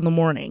 o'clock in the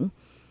morning.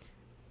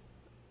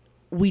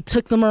 We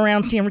took them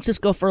around San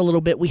Francisco for a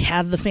little bit. We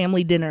had the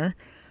family dinner.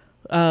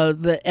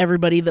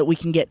 Everybody that we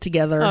can get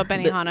together. Oh,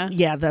 Benihana.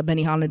 The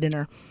Benihana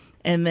dinner.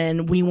 And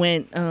then we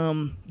went,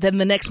 then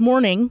the next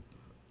morning,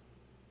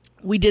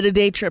 we did a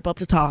day trip up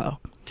to Tahoe.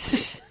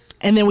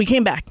 And then we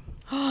came back.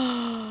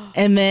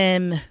 And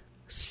then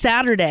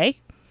Saturday,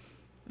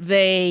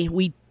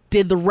 we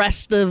did the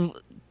rest of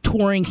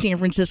touring San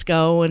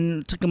Francisco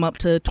and took them up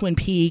to Twin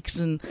Peaks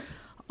and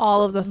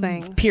all of the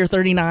things. Pier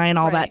 39,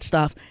 all that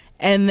stuff.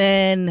 And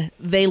then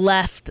they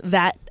left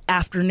that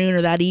afternoon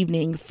or that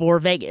evening for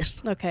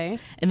Vegas. Okay.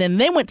 And then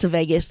they went to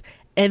Vegas,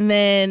 and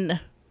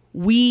then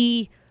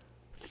we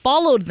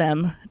followed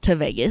them to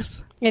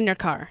Vegas. In your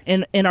car.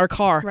 In our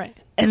car. Right.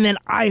 And then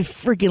I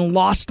freaking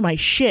lost my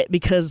shit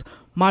because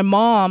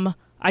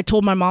I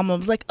told my mom, I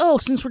was like, oh,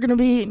 since we're going to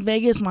be in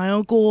Vegas, my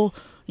uncle,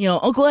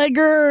 Uncle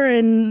Edgar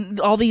and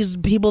all these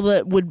people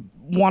that would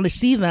want to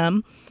see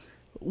them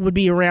would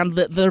be around.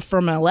 They're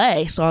from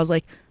LA. So I was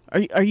like,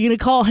 Are you going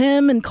to call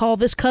him and call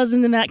this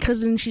cousin and that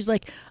cousin? And she's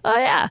like, oh,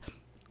 yeah.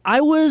 I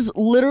was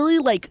literally,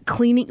 like,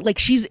 cleaning. Like,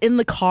 she's in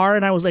the car,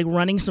 and I was, like,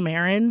 running some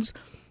errands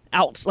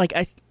out. Like,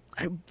 I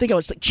think I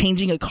was, like,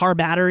 changing a car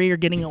battery or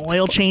getting an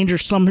oil change or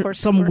some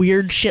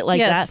weird shit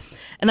like that.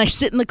 And I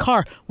sit in the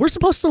car. We're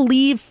supposed to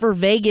leave for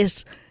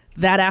Vegas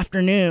that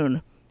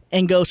afternoon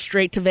and go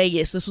straight to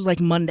Vegas. This was, like,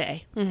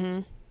 Monday.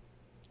 Mm-hmm.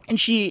 And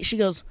she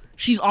goes,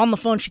 she's on the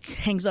phone. She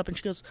hangs up, and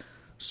she goes,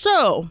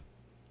 so...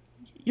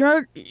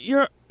 Your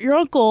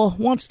uncle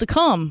wants to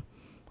come.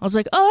 I was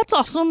like, oh, that's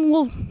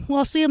awesome.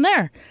 I'll see him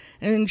there.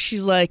 And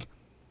she's like,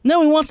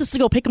 no, he wants us to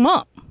go pick him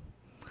up.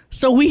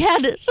 So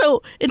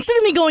instead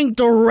of me going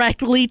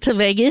directly to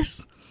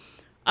Vegas,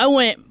 I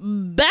went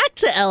back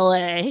to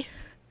LA,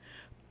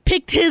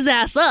 picked his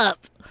ass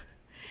up,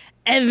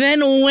 and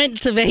then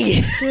went to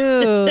Vegas.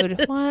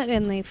 Dude, what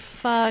in the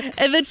fuck?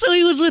 And then so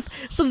he was and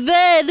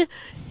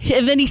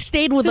then he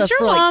stayed with us. Does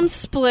your mom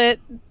split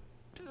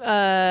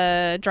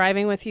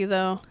driving with you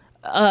though?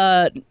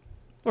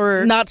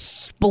 Or not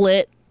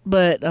split,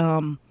 but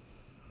I'd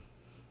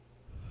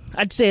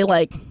say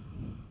like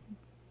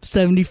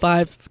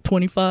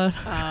 75-25.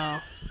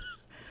 Oh.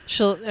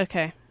 She'll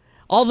okay.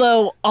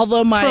 Although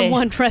my from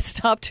one rest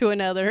stop to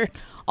another.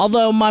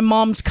 Although my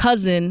mom's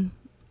cousin,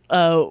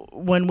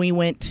 when we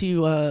went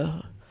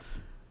to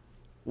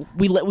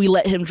we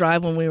let him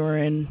drive when we were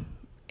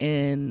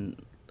in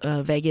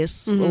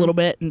Vegas a little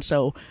bit, and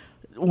so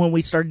when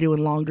we started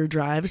doing longer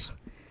drives,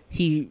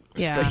 he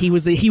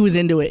was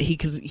into it.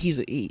 Because he's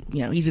a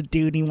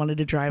dude and he wanted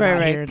to drive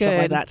out here and stuff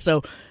like that.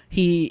 So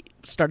he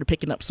started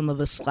picking up some of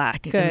the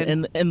slack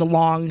and the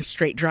long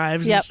straight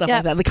drives and stuff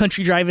like that. The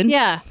country driving.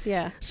 Yeah.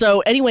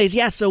 So anyways,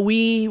 so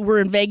we were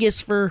in Vegas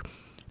for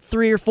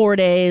 3 or 4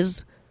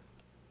 days.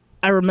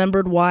 I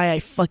remembered why I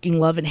fucking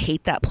love and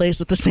hate that place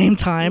at the same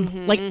time.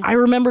 Mm-hmm. Like, I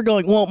remember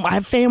going, well, I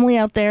have family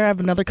out there. I have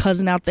another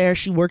cousin out there.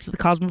 She works at the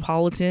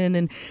Cosmopolitan,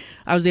 and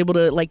I was able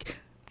to, like,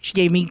 she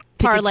gave me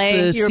tickets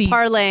to see.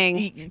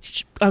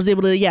 Parlaying. I was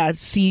able to,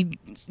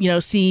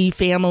 see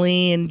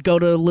family and go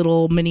to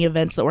little mini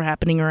events that were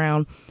happening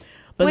around.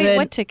 But wait, then,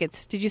 what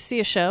tickets? Did you see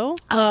a show?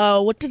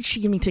 What did she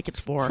give me tickets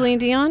for? Celine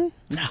Dion?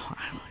 No,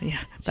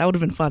 yeah, that would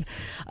have been fun.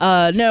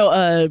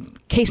 No,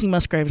 Casey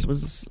Musgraves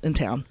was in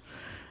town.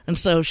 And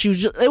so she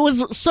was it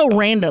was so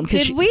random.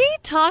 Did we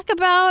talk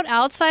about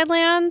Outside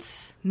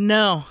Lands?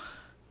 No.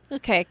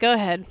 Okay, go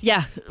ahead.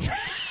 Yeah.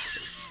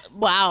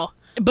 Wow.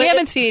 But we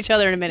haven't seen each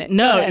other in a minute.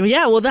 No,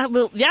 yeah,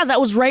 that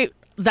was right.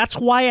 That's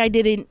why I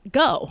didn't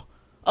go.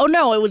 Oh,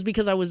 no, it was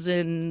because I was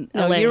in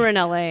No, LA. you were in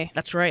LA.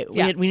 That's right.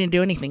 Yeah. We didn't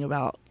do anything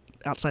about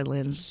Outside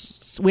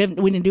Lands. We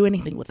didn't do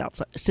anything with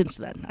Outside since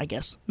then, I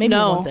guess. Maybe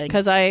one thing.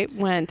 because I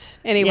went.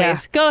 Anyways, Yeah.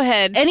 go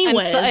ahead.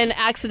 Anyways. And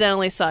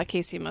accidentally saw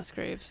Casey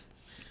Musgraves.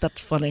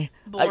 That's funny.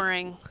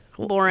 Boring.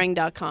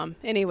 Boring.com.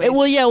 Anyways. It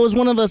was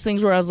one of those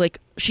things where I was like,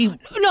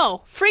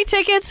 No, free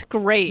tickets,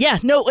 great. yeah,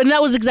 no, and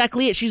that was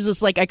exactly it. She's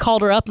just like, I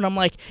called her up and I'm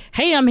like,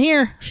 hey, I'm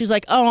here. She's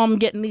like, oh, I'm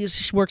getting these,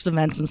 she works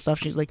events and stuff.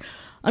 She's like,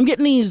 I'm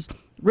getting these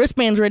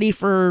wristbands ready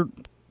for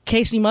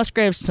Casey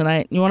Musgraves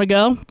tonight. You want to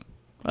go?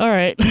 All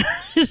right.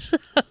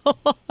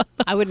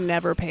 I would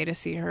never pay to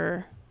see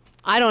her.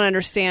 I don't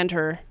understand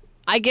her.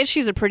 I get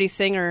she's a pretty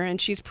singer and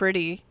she's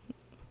pretty.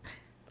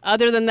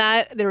 Other than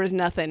that, there was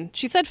nothing.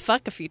 She said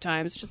fuck a few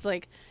times. Just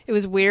like, it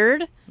was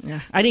weird.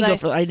 Yeah, I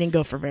didn't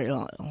go for very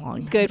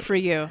long. Good for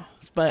you.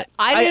 But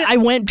I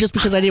went just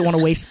because I didn't want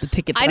to waste the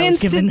ticket that I was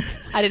given.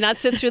 I did not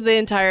sit through the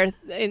entire.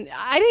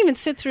 I didn't even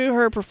sit through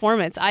her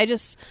performance. I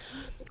just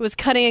was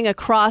cutting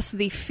across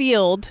the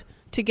field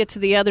to get to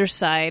the other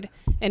side,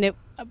 and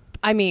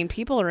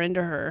people are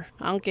into her.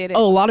 I don't get it.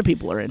 Oh, a lot of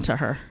people are into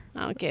her.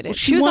 I don't get it. Well,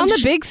 she was on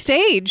the big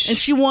stage, and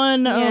she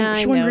won. Yeah,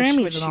 she won I know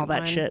Grammys and all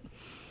that shit.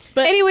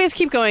 But anyways,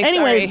 keep going.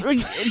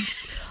 Sorry.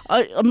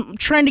 I'm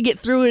trying to get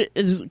through it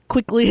as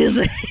quickly as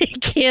I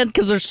can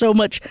because there's so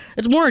much.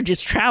 It's more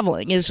just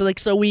traveling. It's like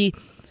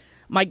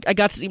I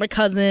got to see my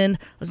cousin.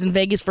 I was in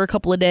Vegas for a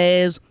couple of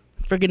days.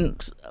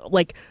 Friggin'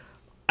 like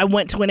I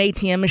went to an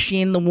ATM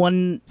machine. The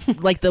one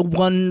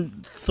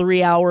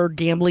 3-hour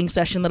gambling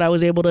session that I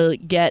was able to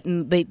get,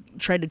 and they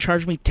tried to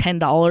charge me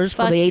 $10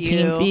 for the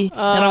ATM fee. And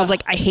I was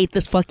like, I hate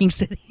this fucking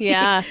city.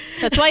 Yeah,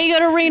 that's why you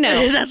go to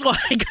Reno. That's why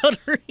I go to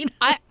Reno.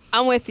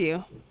 I'm with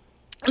you.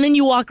 And then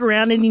you walk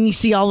around and you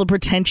see all the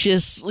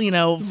pretentious,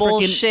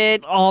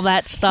 bullshit, all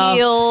that stuff.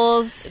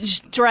 Heels,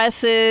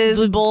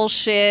 dresses,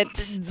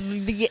 bullshit.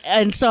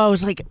 And so I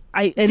was like,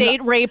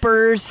 date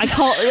rapers.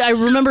 I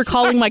remember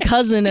calling my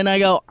cousin and I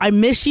go, I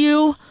miss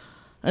you.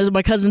 As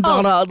my cousin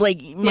Donna,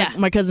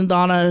 my cousin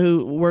Donna,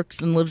 who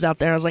works and lives out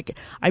there, I was like,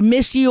 I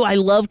miss you. I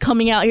love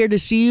coming out here to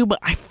see you, but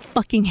I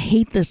fucking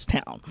hate this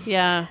town.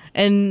 Yeah.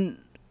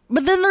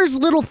 But then there's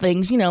little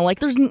things, like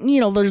there's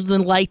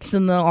the lights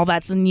and all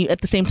that. And at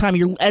the same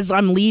time, as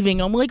I'm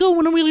leaving, I'm like, oh,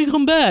 when are we going to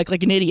come back?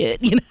 Like an idiot,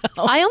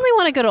 I only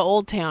want to go to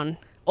Old Town.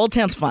 Old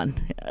Town's fun.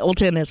 Old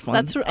Town is fun.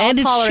 I'll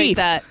tolerate cheap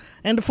that.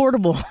 And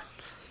affordable.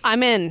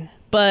 I'm in.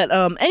 But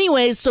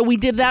anyways, so we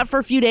did that for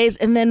a few days.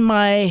 And then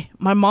my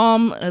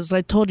mom, as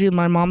I told you,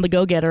 my mom, the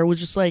go-getter,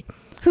 was just like.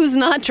 Who's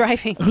not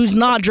driving,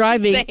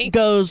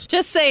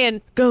 Just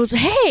saying. Goes,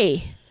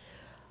 hey,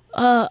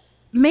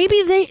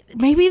 maybe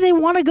they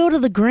want to go to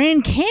the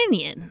Grand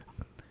Canyon.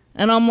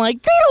 And I'm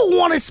like, they don't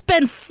want to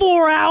spend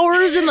 4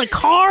 hours in the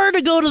car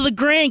to go to the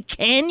Grand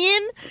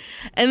Canyon.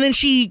 And then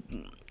she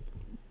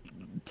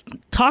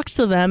talks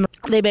to them.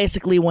 They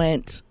basically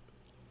went,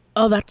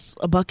 oh, that's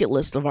a bucket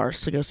list of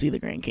ours to go see the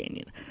Grand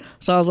Canyon.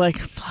 So I was like,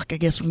 fuck, I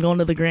guess I'm going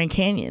to the Grand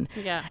Canyon.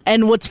 Yeah.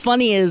 And what's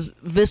funny is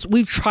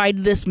we've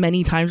tried this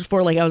many times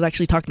before. Like, I was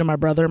actually talking to my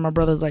brother, and my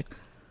brother's like,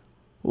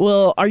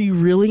 well, are you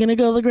really going to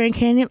go to the Grand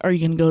Canyon, or are you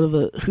going to go to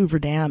the Hoover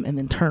Dam and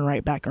then turn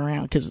right back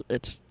around because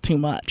it's too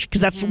much?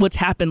 Because that's what's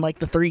happened like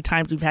the 3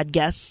 times we've had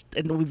guests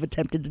and we've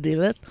attempted to do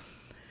this.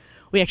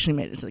 We actually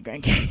made it to the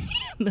Grand Canyon.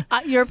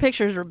 Your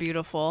pictures are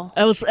beautiful.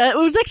 It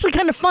was actually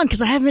kind of fun because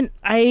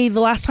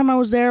the last time I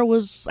was there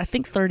was, I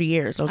think, 30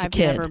 years. I was a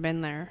kid. I've never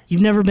been there.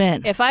 You've never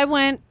been? If I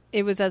went,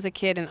 it was as a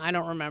kid and I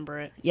don't remember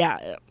it.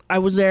 Yeah, I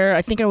was there.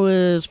 I think I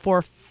was 4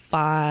 or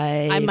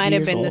 5 I might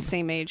have been old. the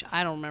same age.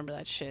 I don't remember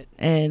that shit.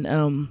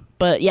 And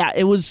but yeah,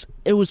 it was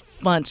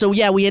fun. So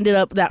yeah, we ended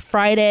up that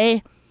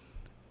Friday.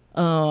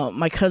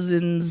 My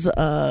cousin's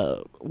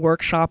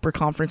workshop or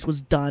conference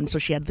was done, so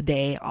she had the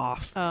day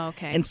off. Oh,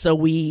 okay. And so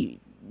we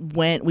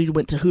went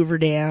to Hoover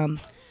Dam.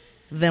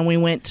 Then we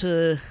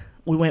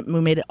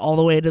made it all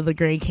the way to the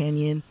Grand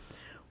Canyon.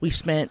 We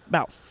spent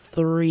about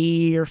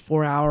 3 or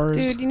 4 hours.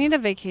 Dude, you need a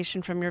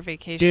vacation from your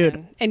vacation.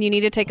 Dude. And you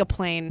need to take a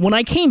plane. When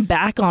I came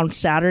back on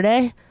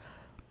Saturday,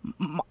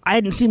 I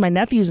hadn't seen my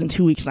nephews in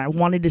 2 weeks, and I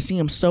wanted to see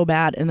them so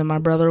bad. And then my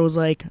brother was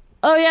like,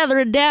 oh, yeah, they're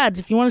at Dad's.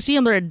 If you want to see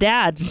them, they're at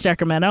Dad's in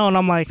Sacramento. And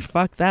I'm like,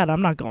 fuck that.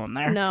 I'm not going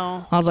there.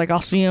 No. I was like, I'll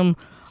see them.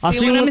 I'm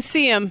going to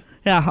see them.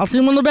 Yeah, I'll see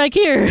them when they're back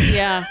here.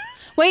 Yeah.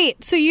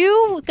 Wait, so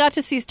you got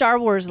to see Star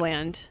Wars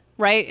Land,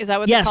 right? Is that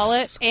what they call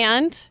it?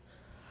 And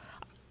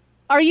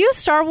are you a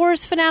Star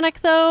Wars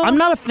fanatic, though? I'm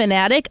not a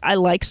fanatic. I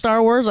like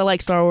Star Wars. I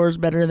like Star Wars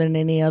better than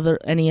any other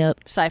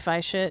sci-fi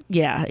shit.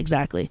 Yeah,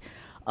 exactly.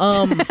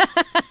 I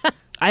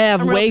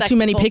have way too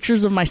many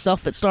pictures of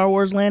myself at Star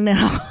Wars Land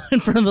now in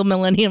front of the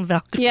Millennium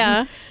Falcon.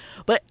 Yeah.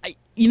 But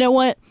you know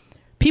what?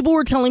 People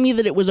were telling me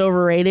that it was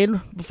overrated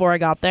before I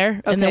got there.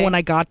 Okay. And then when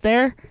I got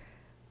there,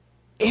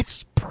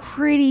 it's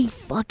pretty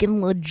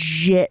fucking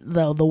legit,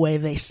 though, the way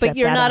they set that up. But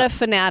you're not a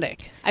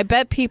fanatic. I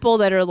bet people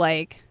that are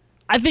like...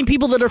 I think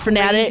people that are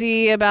fanatic...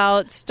 crazy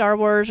about Star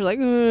Wars are like,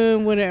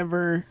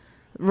 whatever.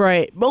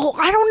 Right. Well,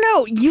 I don't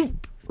know.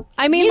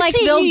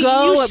 They'll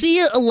go... You see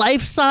a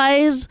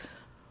life-size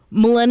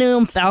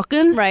Millennium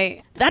Falcon.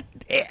 Right.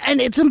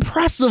 And it's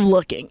impressive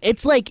looking.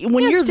 It's like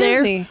when you're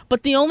there... Disney.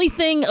 But the only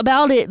thing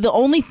about it, the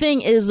only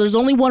thing is there's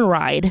only one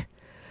ride.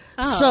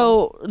 Oh.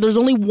 So there's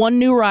only one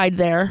new ride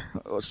there,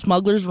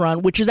 Smuggler's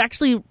Run, which is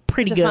actually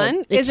pretty good.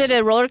 Fun? Is it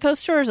a roller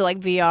coaster or is it like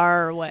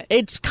VR or what?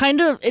 It's kind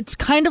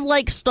of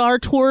like Star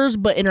Tours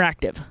but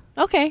interactive.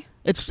 Okay.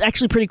 It's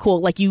actually pretty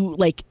cool.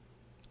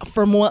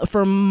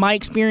 From my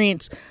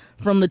experience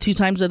from the 2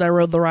 times that I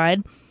rode the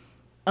ride,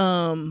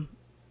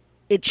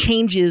 it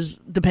changes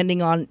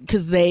depending on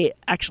because they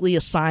actually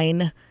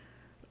assign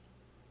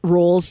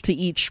roles to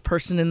each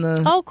person in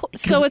the... Oh, cool.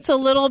 So it's a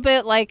little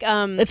bit like...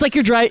 it's like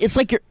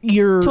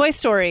your Toy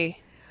Story.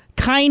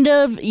 Kind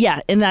of, yeah,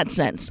 in that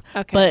sense.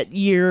 Okay. But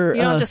you don't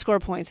have to score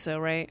points, though,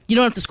 right? You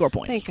don't have to score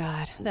points. Thank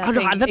God.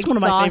 That's one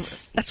of my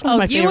favorite. That's one of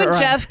my favorite. You and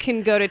Jeff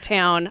can go to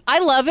town. I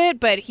love it,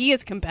 but he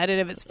is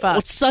competitive as fuck.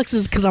 What sucks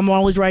is because I'm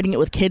always riding it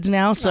with kids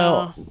now,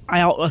 so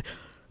I...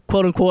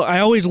 quote unquote, I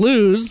always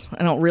lose.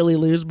 I don't really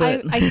lose,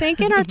 but... I think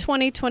in our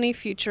 2020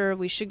 future,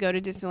 we should go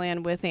to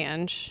Disneyland with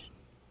Ange.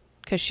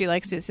 Because she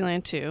likes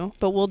Disneyland too,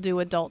 but we'll do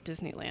adult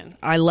Disneyland.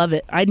 I love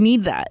it. I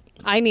need that.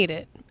 I need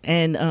it.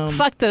 And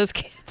fuck those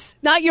kids,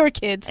 not your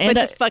kids, but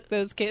just fuck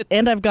those kids.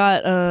 And I've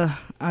got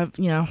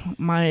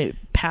my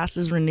pass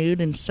is renewed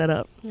and set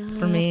up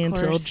for me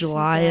until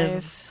July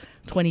of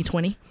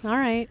 2020. All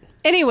right.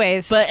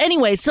 Anyways,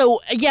 so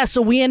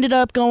we ended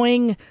up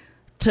going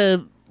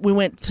to. We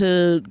went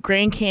to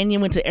Grand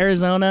Canyon, went to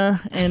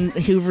Arizona and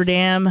Hoover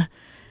Dam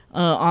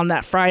on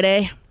that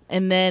Friday,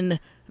 and then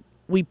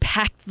we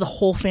packed the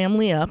whole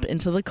family up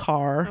into the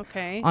car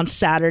on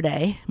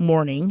Saturday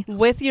morning.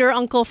 With your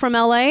uncle from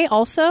LA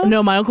also?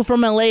 No, my uncle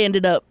from LA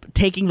ended up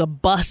taking the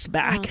bus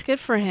back. Oh,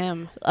 good for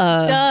him.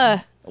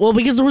 Duh. Well,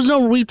 because there was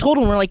we told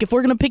him, we're like, if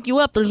we're going to pick you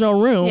up, there's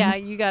no room. Yeah,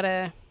 you got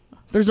to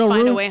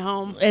find a way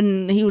home.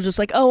 And he was just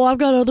like, oh, I've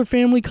got other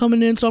family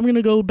coming in, so I'm going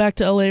to go back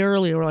to LA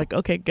early. We're like,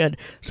 okay, good.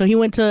 So he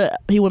went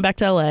back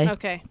to LA.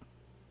 Okay.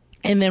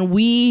 And then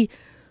we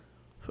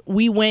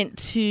went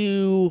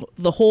to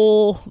the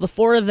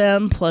 4 of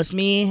them plus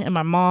me and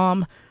my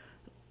mom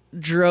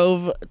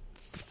drove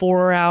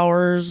 4.5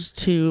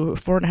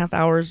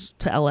 hours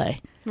to LA.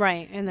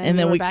 Right, and then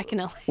we were back in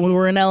LA. We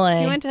were in LA.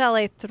 So you went to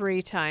LA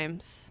 3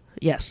 times.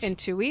 Yes. In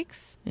 2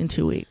 weeks? In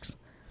 2 weeks.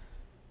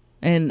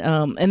 And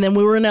then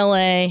we were in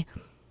LA.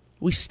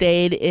 We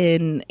stayed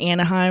in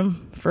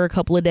Anaheim for a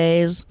couple of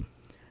days.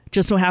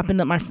 Just so happened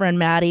that my friend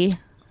Maddie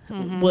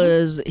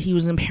was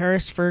in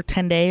Paris for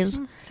 10 days.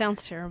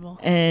 Sounds terrible.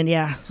 And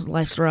yeah,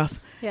 life's rough.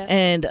 Yeah.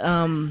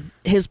 And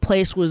his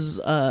place was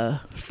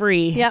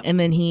free. Yep. And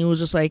then he was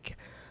just like,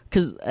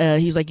 because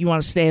he's like, you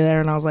want to stay there?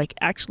 And I was like,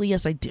 actually,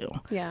 yes, I do.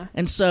 Yeah.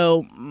 And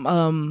so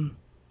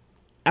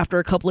after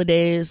a couple of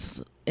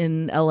days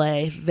in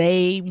LA,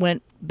 they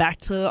went back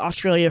to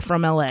Australia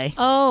from LA.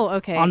 Oh,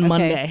 okay. On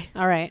Monday.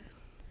 All right.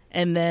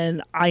 And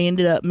then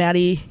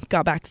Maddie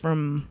got back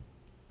from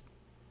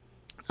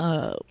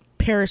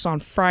Paris on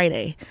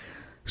Friday.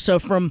 So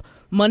from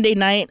Monday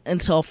night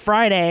until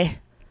Friday,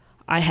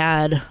 I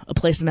had a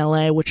place in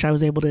LA, which I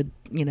was able to,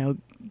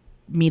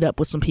 meet up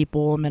with some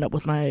people and met up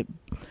with my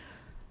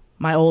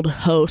old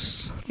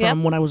hosts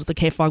from when I was at the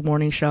K-Fog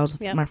Morning Show. I was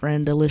with my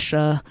friend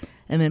Alicia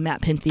and then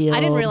Matt Pinfield.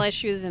 I didn't realize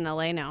she was in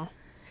LA now.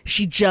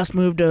 She just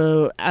moved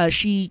to,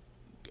 she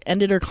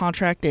ended her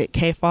contract at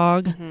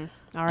K-Fog. Mm-hmm.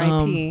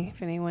 R.I.P.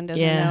 If anyone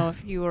doesn't know,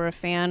 if you were a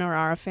fan or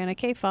are a fan of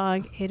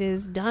K-Fog, it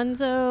is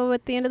donezo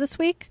at the end of this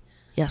week.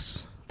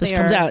 Yes. This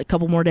comes out a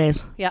couple more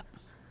days. Yep.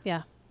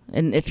 Yeah.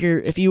 And if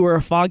you were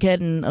a Foghead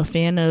and a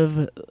fan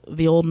of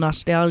the old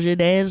nostalgia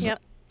days,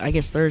 I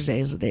guess Thursday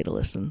is the day to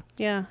listen.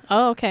 Yeah.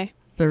 Oh, okay.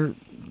 They're a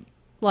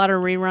lot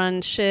of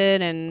rerun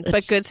shit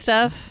but good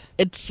stuff.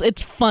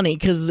 It's funny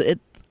because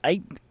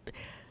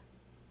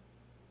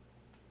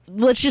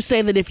let's just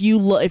say that if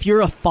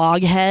you're a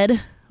Foghead,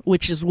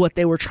 which is what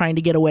they were trying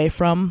to get away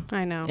from,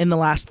 I know, in the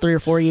last 3 or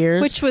 4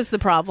 years, which was the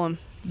problem.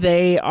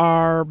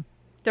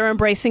 They're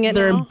embracing it.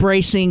 They're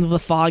embracing the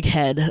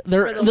Foghead.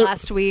 For the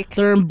last week.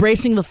 They're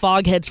embracing the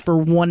Fogheads for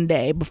one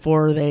day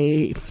before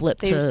they flip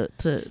to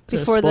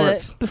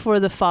sports. Before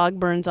the fog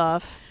burns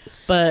off.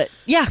 But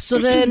yeah, so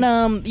then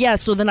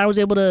I was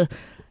able to,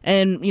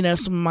 and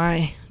some of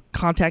my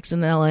contacts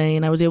in LA,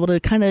 and I was able to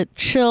kind of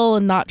chill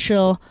and not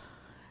chill,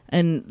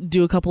 and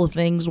do a couple of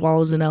things while I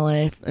was in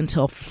LA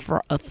until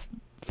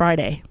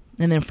Friday,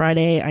 and then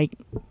Friday I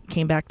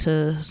came back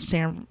to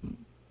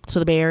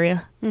the Bay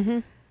Area. Mm-hmm.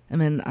 And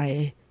then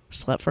I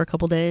slept for a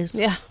couple days.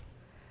 Yeah.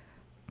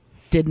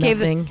 Did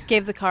nothing.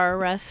 Gave the car a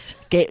rest.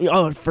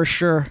 Oh, for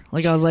sure.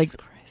 Like, I was like,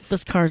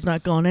 this car's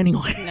not going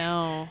anywhere.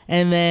 No.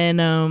 And then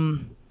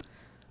I'm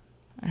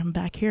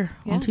back here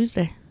on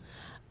Tuesday.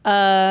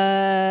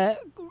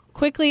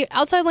 Quickly,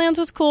 Outside Lands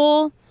was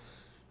cool.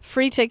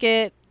 Free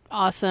ticket,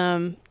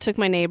 awesome. Took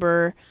my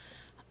neighbor.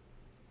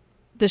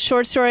 The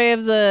short story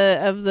of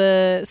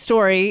the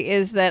story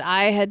is that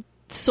I had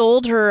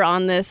sold her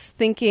on this,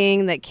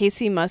 thinking that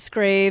Casey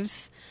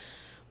Musgraves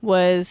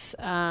was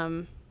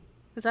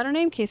is that her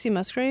name? Casey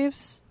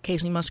Musgraves?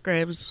 Casey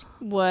Musgraves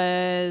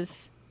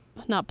was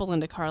not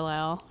Belinda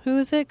Carlisle. Who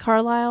is it?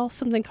 Carlisle?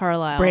 Something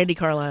Carlisle. Brandi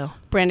Carlile.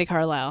 Brandi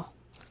Carlile.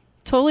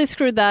 Totally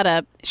screwed that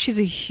up. She's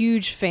a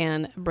huge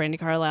fan of Brandi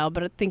Carlile,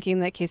 but thinking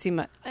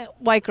that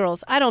white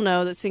girls, I don't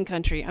know, that sing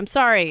country. I'm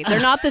sorry. They're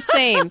not the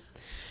same,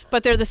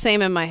 but they're the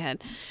same in my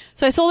head.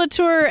 So I sold it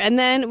to her, and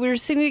then we were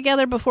sitting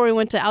together before we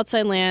went to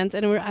Outside Lands,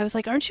 and I was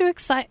like, aren't you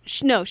excited?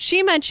 No,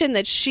 she mentioned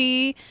that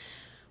she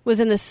was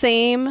in the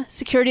same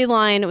security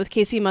line with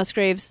Casey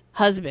Musgraves'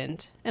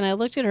 husband. And I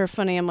looked at her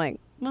funny. I'm like,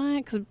 what?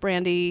 Because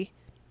Brandi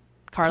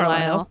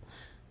Carlile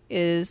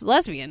is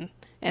lesbian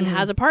and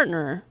has a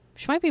partner.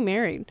 She might be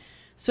married.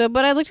 So,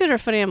 but I looked at her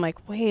funny. I'm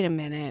like, wait a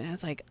minute. And I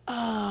was like, oh,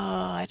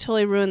 I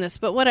totally ruined this.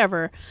 But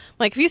whatever.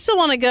 Like, if you still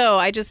want to go,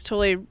 I just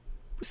totally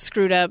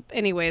screwed up.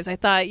 Anyways, I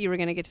thought you were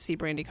going to get to see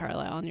Brandi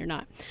Carlile, and you're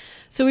not.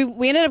 So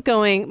we ended up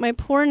going. My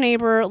poor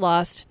neighbor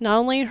lost not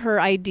only her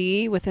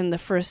ID within the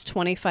first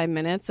 25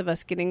 minutes of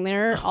us getting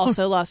there,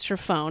 also lost her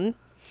phone.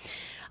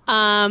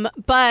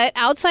 But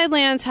Outside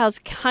Lands has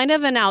kind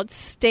of an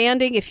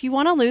outstanding, if you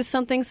want to lose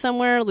something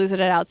somewhere, lose it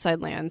at Outside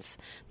Lands.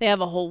 They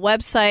have a whole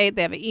website.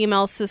 They have an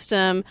email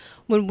system.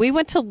 When we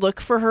went to look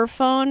for her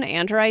phone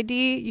and her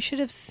ID, you should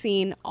have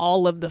seen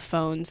all of the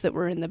phones that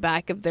were in the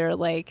back of their,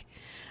 like,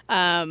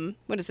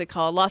 what is it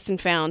called? Lost and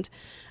Found.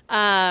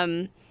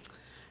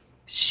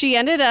 She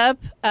ended up,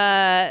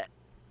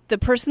 the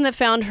person that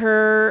found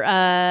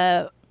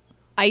her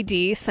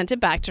ID sent it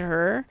back to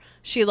her.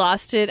 She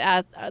lost it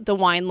at the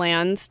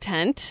Winelands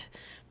tent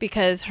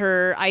because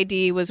her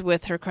ID was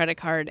with her credit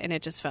card and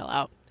it just fell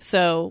out.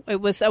 So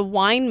it was a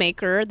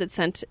winemaker that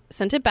sent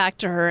it back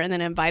to her and then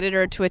invited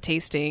her to a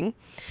tasting.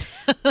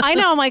 I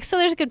know. I'm like, so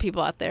there's good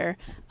people out there.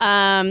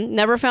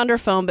 Never found her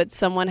phone, but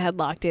someone had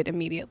locked it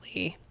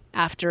immediately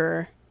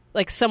after.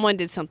 Like, someone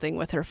did something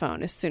with her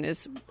phone as soon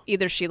as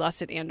either she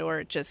lost it and or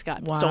it just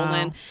got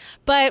stolen.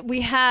 But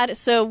we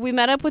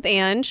met up with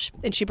Ange,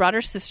 and she brought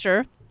her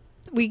sister.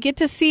 We get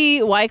to see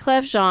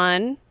Wyclef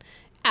Jean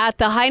at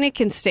the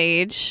Heineken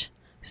stage.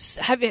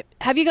 Have you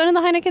gone to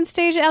the Heineken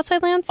stage at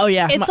Outside Lands? Oh,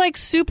 yeah. It's like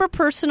super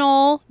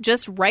personal,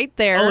 just right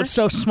there. Oh, it's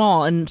so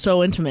small and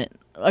so intimate.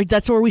 Like,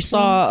 that's where we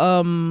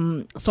saw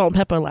Salt and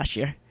Pepper last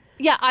year.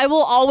 Yeah, I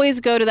will always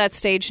go to that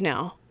stage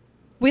now.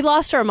 We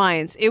lost our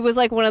minds. It was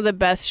like one of the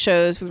best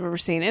shows we've ever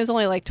seen. It was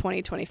only like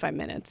 20, 25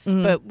 minutes.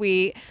 Mm-hmm. But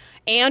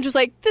Ange was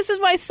like, this is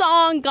my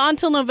song, Gone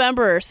Till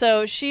November.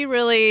 So it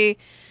really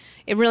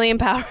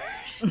empowered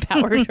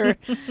her.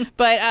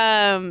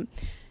 But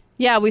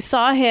yeah, we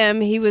saw him.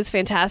 He was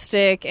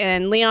fantastic.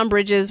 And Leon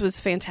Bridges was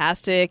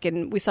fantastic.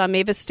 And we saw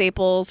Mavis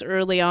Staples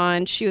early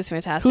on. She was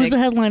fantastic. Who was the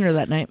headliner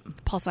that night?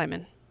 Paul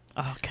Simon.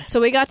 Oh, okay.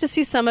 So we got to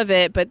see some of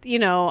it. But, you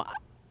know,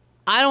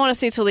 I don't want to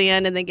stay till the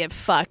end and then get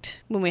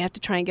fucked when we have to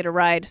try and get a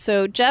ride.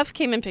 So Jeff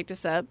came and picked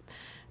us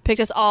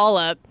all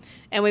up,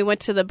 and we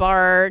went to the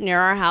bar near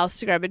our house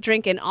to grab a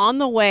drink. And on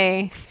the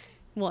way,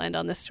 we'll end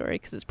on this story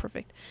because it's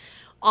perfect.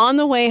 On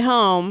the way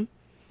home,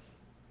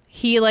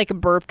 he like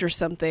burped or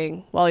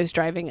something while he was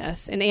driving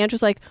us. And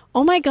Andrew's like,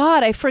 oh my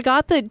God, I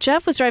forgot that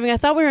Jeff was driving. I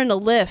thought we were in a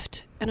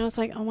Lyft. And I was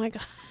like, oh my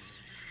God.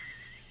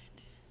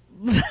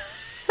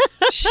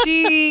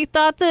 She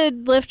thought the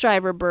Lyft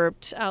driver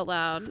burped out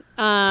loud.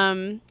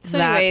 So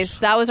anyways,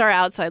 that was our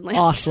Outside Lands.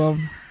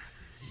 Awesome.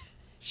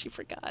 She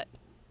forgot.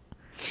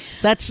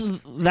 That's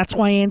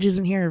why Ange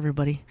isn't here,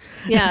 everybody.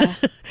 Yeah.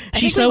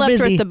 She's so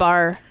busy. Her at the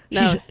bar.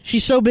 No.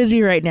 She's so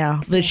busy right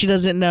now that she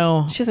doesn't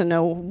know. She doesn't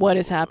know what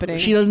is happening.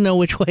 She doesn't know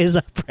which way is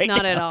up right now.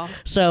 Not at all.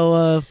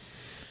 So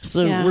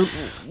yeah.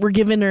 we're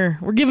giving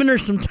her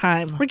some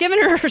time. We're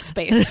giving her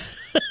space.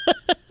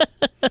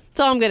 That's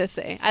all I'm gonna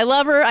say. I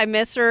love her. I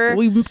miss her.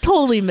 We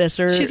totally miss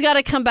her. She's got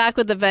to come back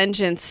with a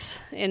vengeance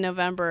in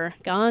November.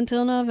 Gone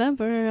till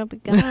November. I'll be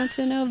gone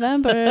till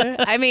November.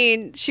 I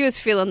mean, she was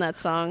feeling that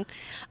song.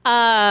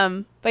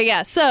 But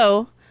yeah,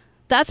 so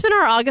that's been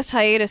our August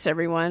hiatus,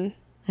 everyone.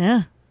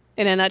 Yeah.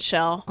 In a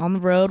nutshell. On the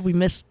road, we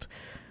missed.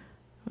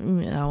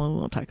 We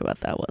won't talk about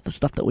that. What the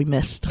stuff that we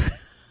missed.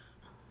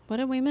 What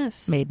did we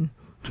miss? Maiden.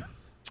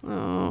 Oh,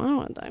 I don't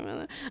want to talk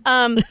about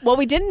that. What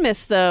we didn't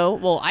miss, though,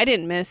 well, I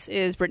didn't miss,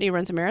 is Brittany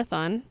Runs a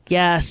Marathon.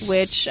 Yes.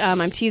 Which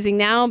I'm teasing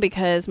now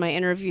because my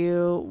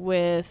interview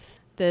with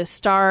the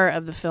star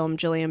of the film,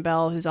 Jillian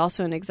Bell, who's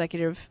also an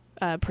executive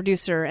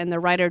producer, and the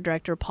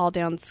writer-director, Paul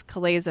Downs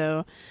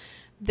Calazo,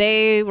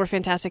 they were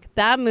fantastic.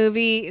 That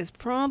movie is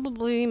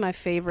probably my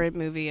favorite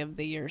movie of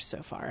the year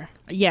so far.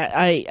 Yeah,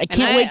 I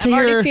can't wait to hear.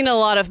 I've already seen a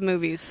lot of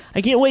movies.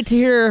 I can't wait to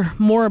hear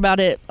more about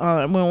it. We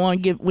don't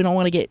want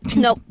to get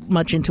too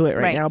much into it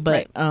right now,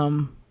 but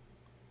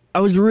I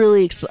was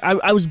really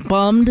I was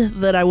bummed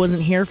that I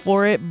wasn't here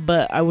for it,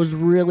 but I was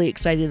really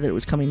excited that it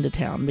was coming to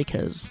town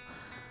because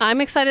I'm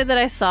excited that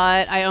I saw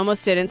it. I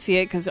almost didn't see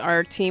it because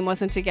our team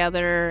wasn't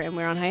together and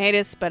we were on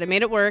hiatus, but I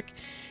made it work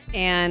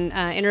and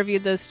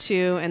interviewed those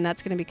two, and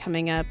that's going to be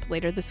coming up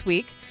later this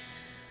week.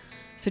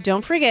 So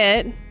don't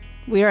forget,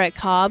 we are at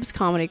Cobb's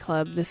Comedy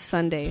Club this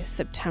Sunday,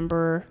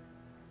 September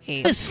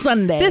 8th. This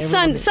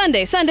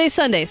Sunday.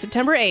 Sunday,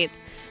 September 8th.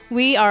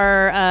 We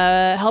are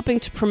helping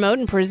to promote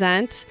and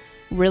present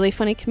really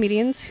funny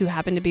comedians who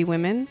happen to be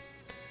women.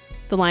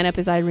 The lineup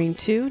is Irene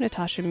Tu,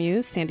 Natasha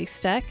Muse, Sandy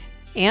Steck,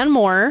 and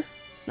more.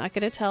 Not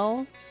going to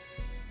tell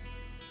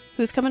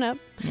who's coming up.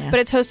 Yeah. But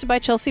it's hosted by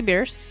Chelsea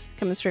Bierce,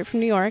 coming straight from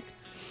New York.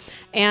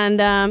 And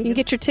you can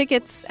get your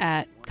tickets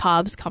at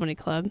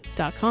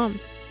cobbscomedyclub.com.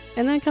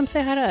 And then come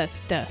say hi to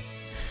us. Duh.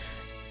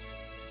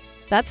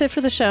 That's it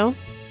for the show.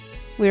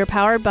 We are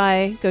powered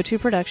by GoTo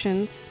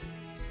Productions.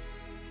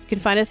 You can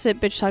find us at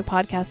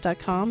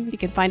bitchtalkpodcast.com. You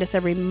can find us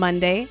every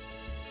Monday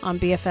on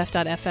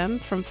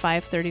BFF.fm from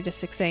 5:30 to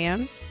 6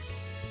 a.m.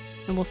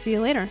 And we'll see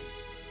you later.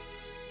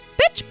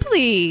 Bitch,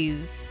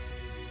 please.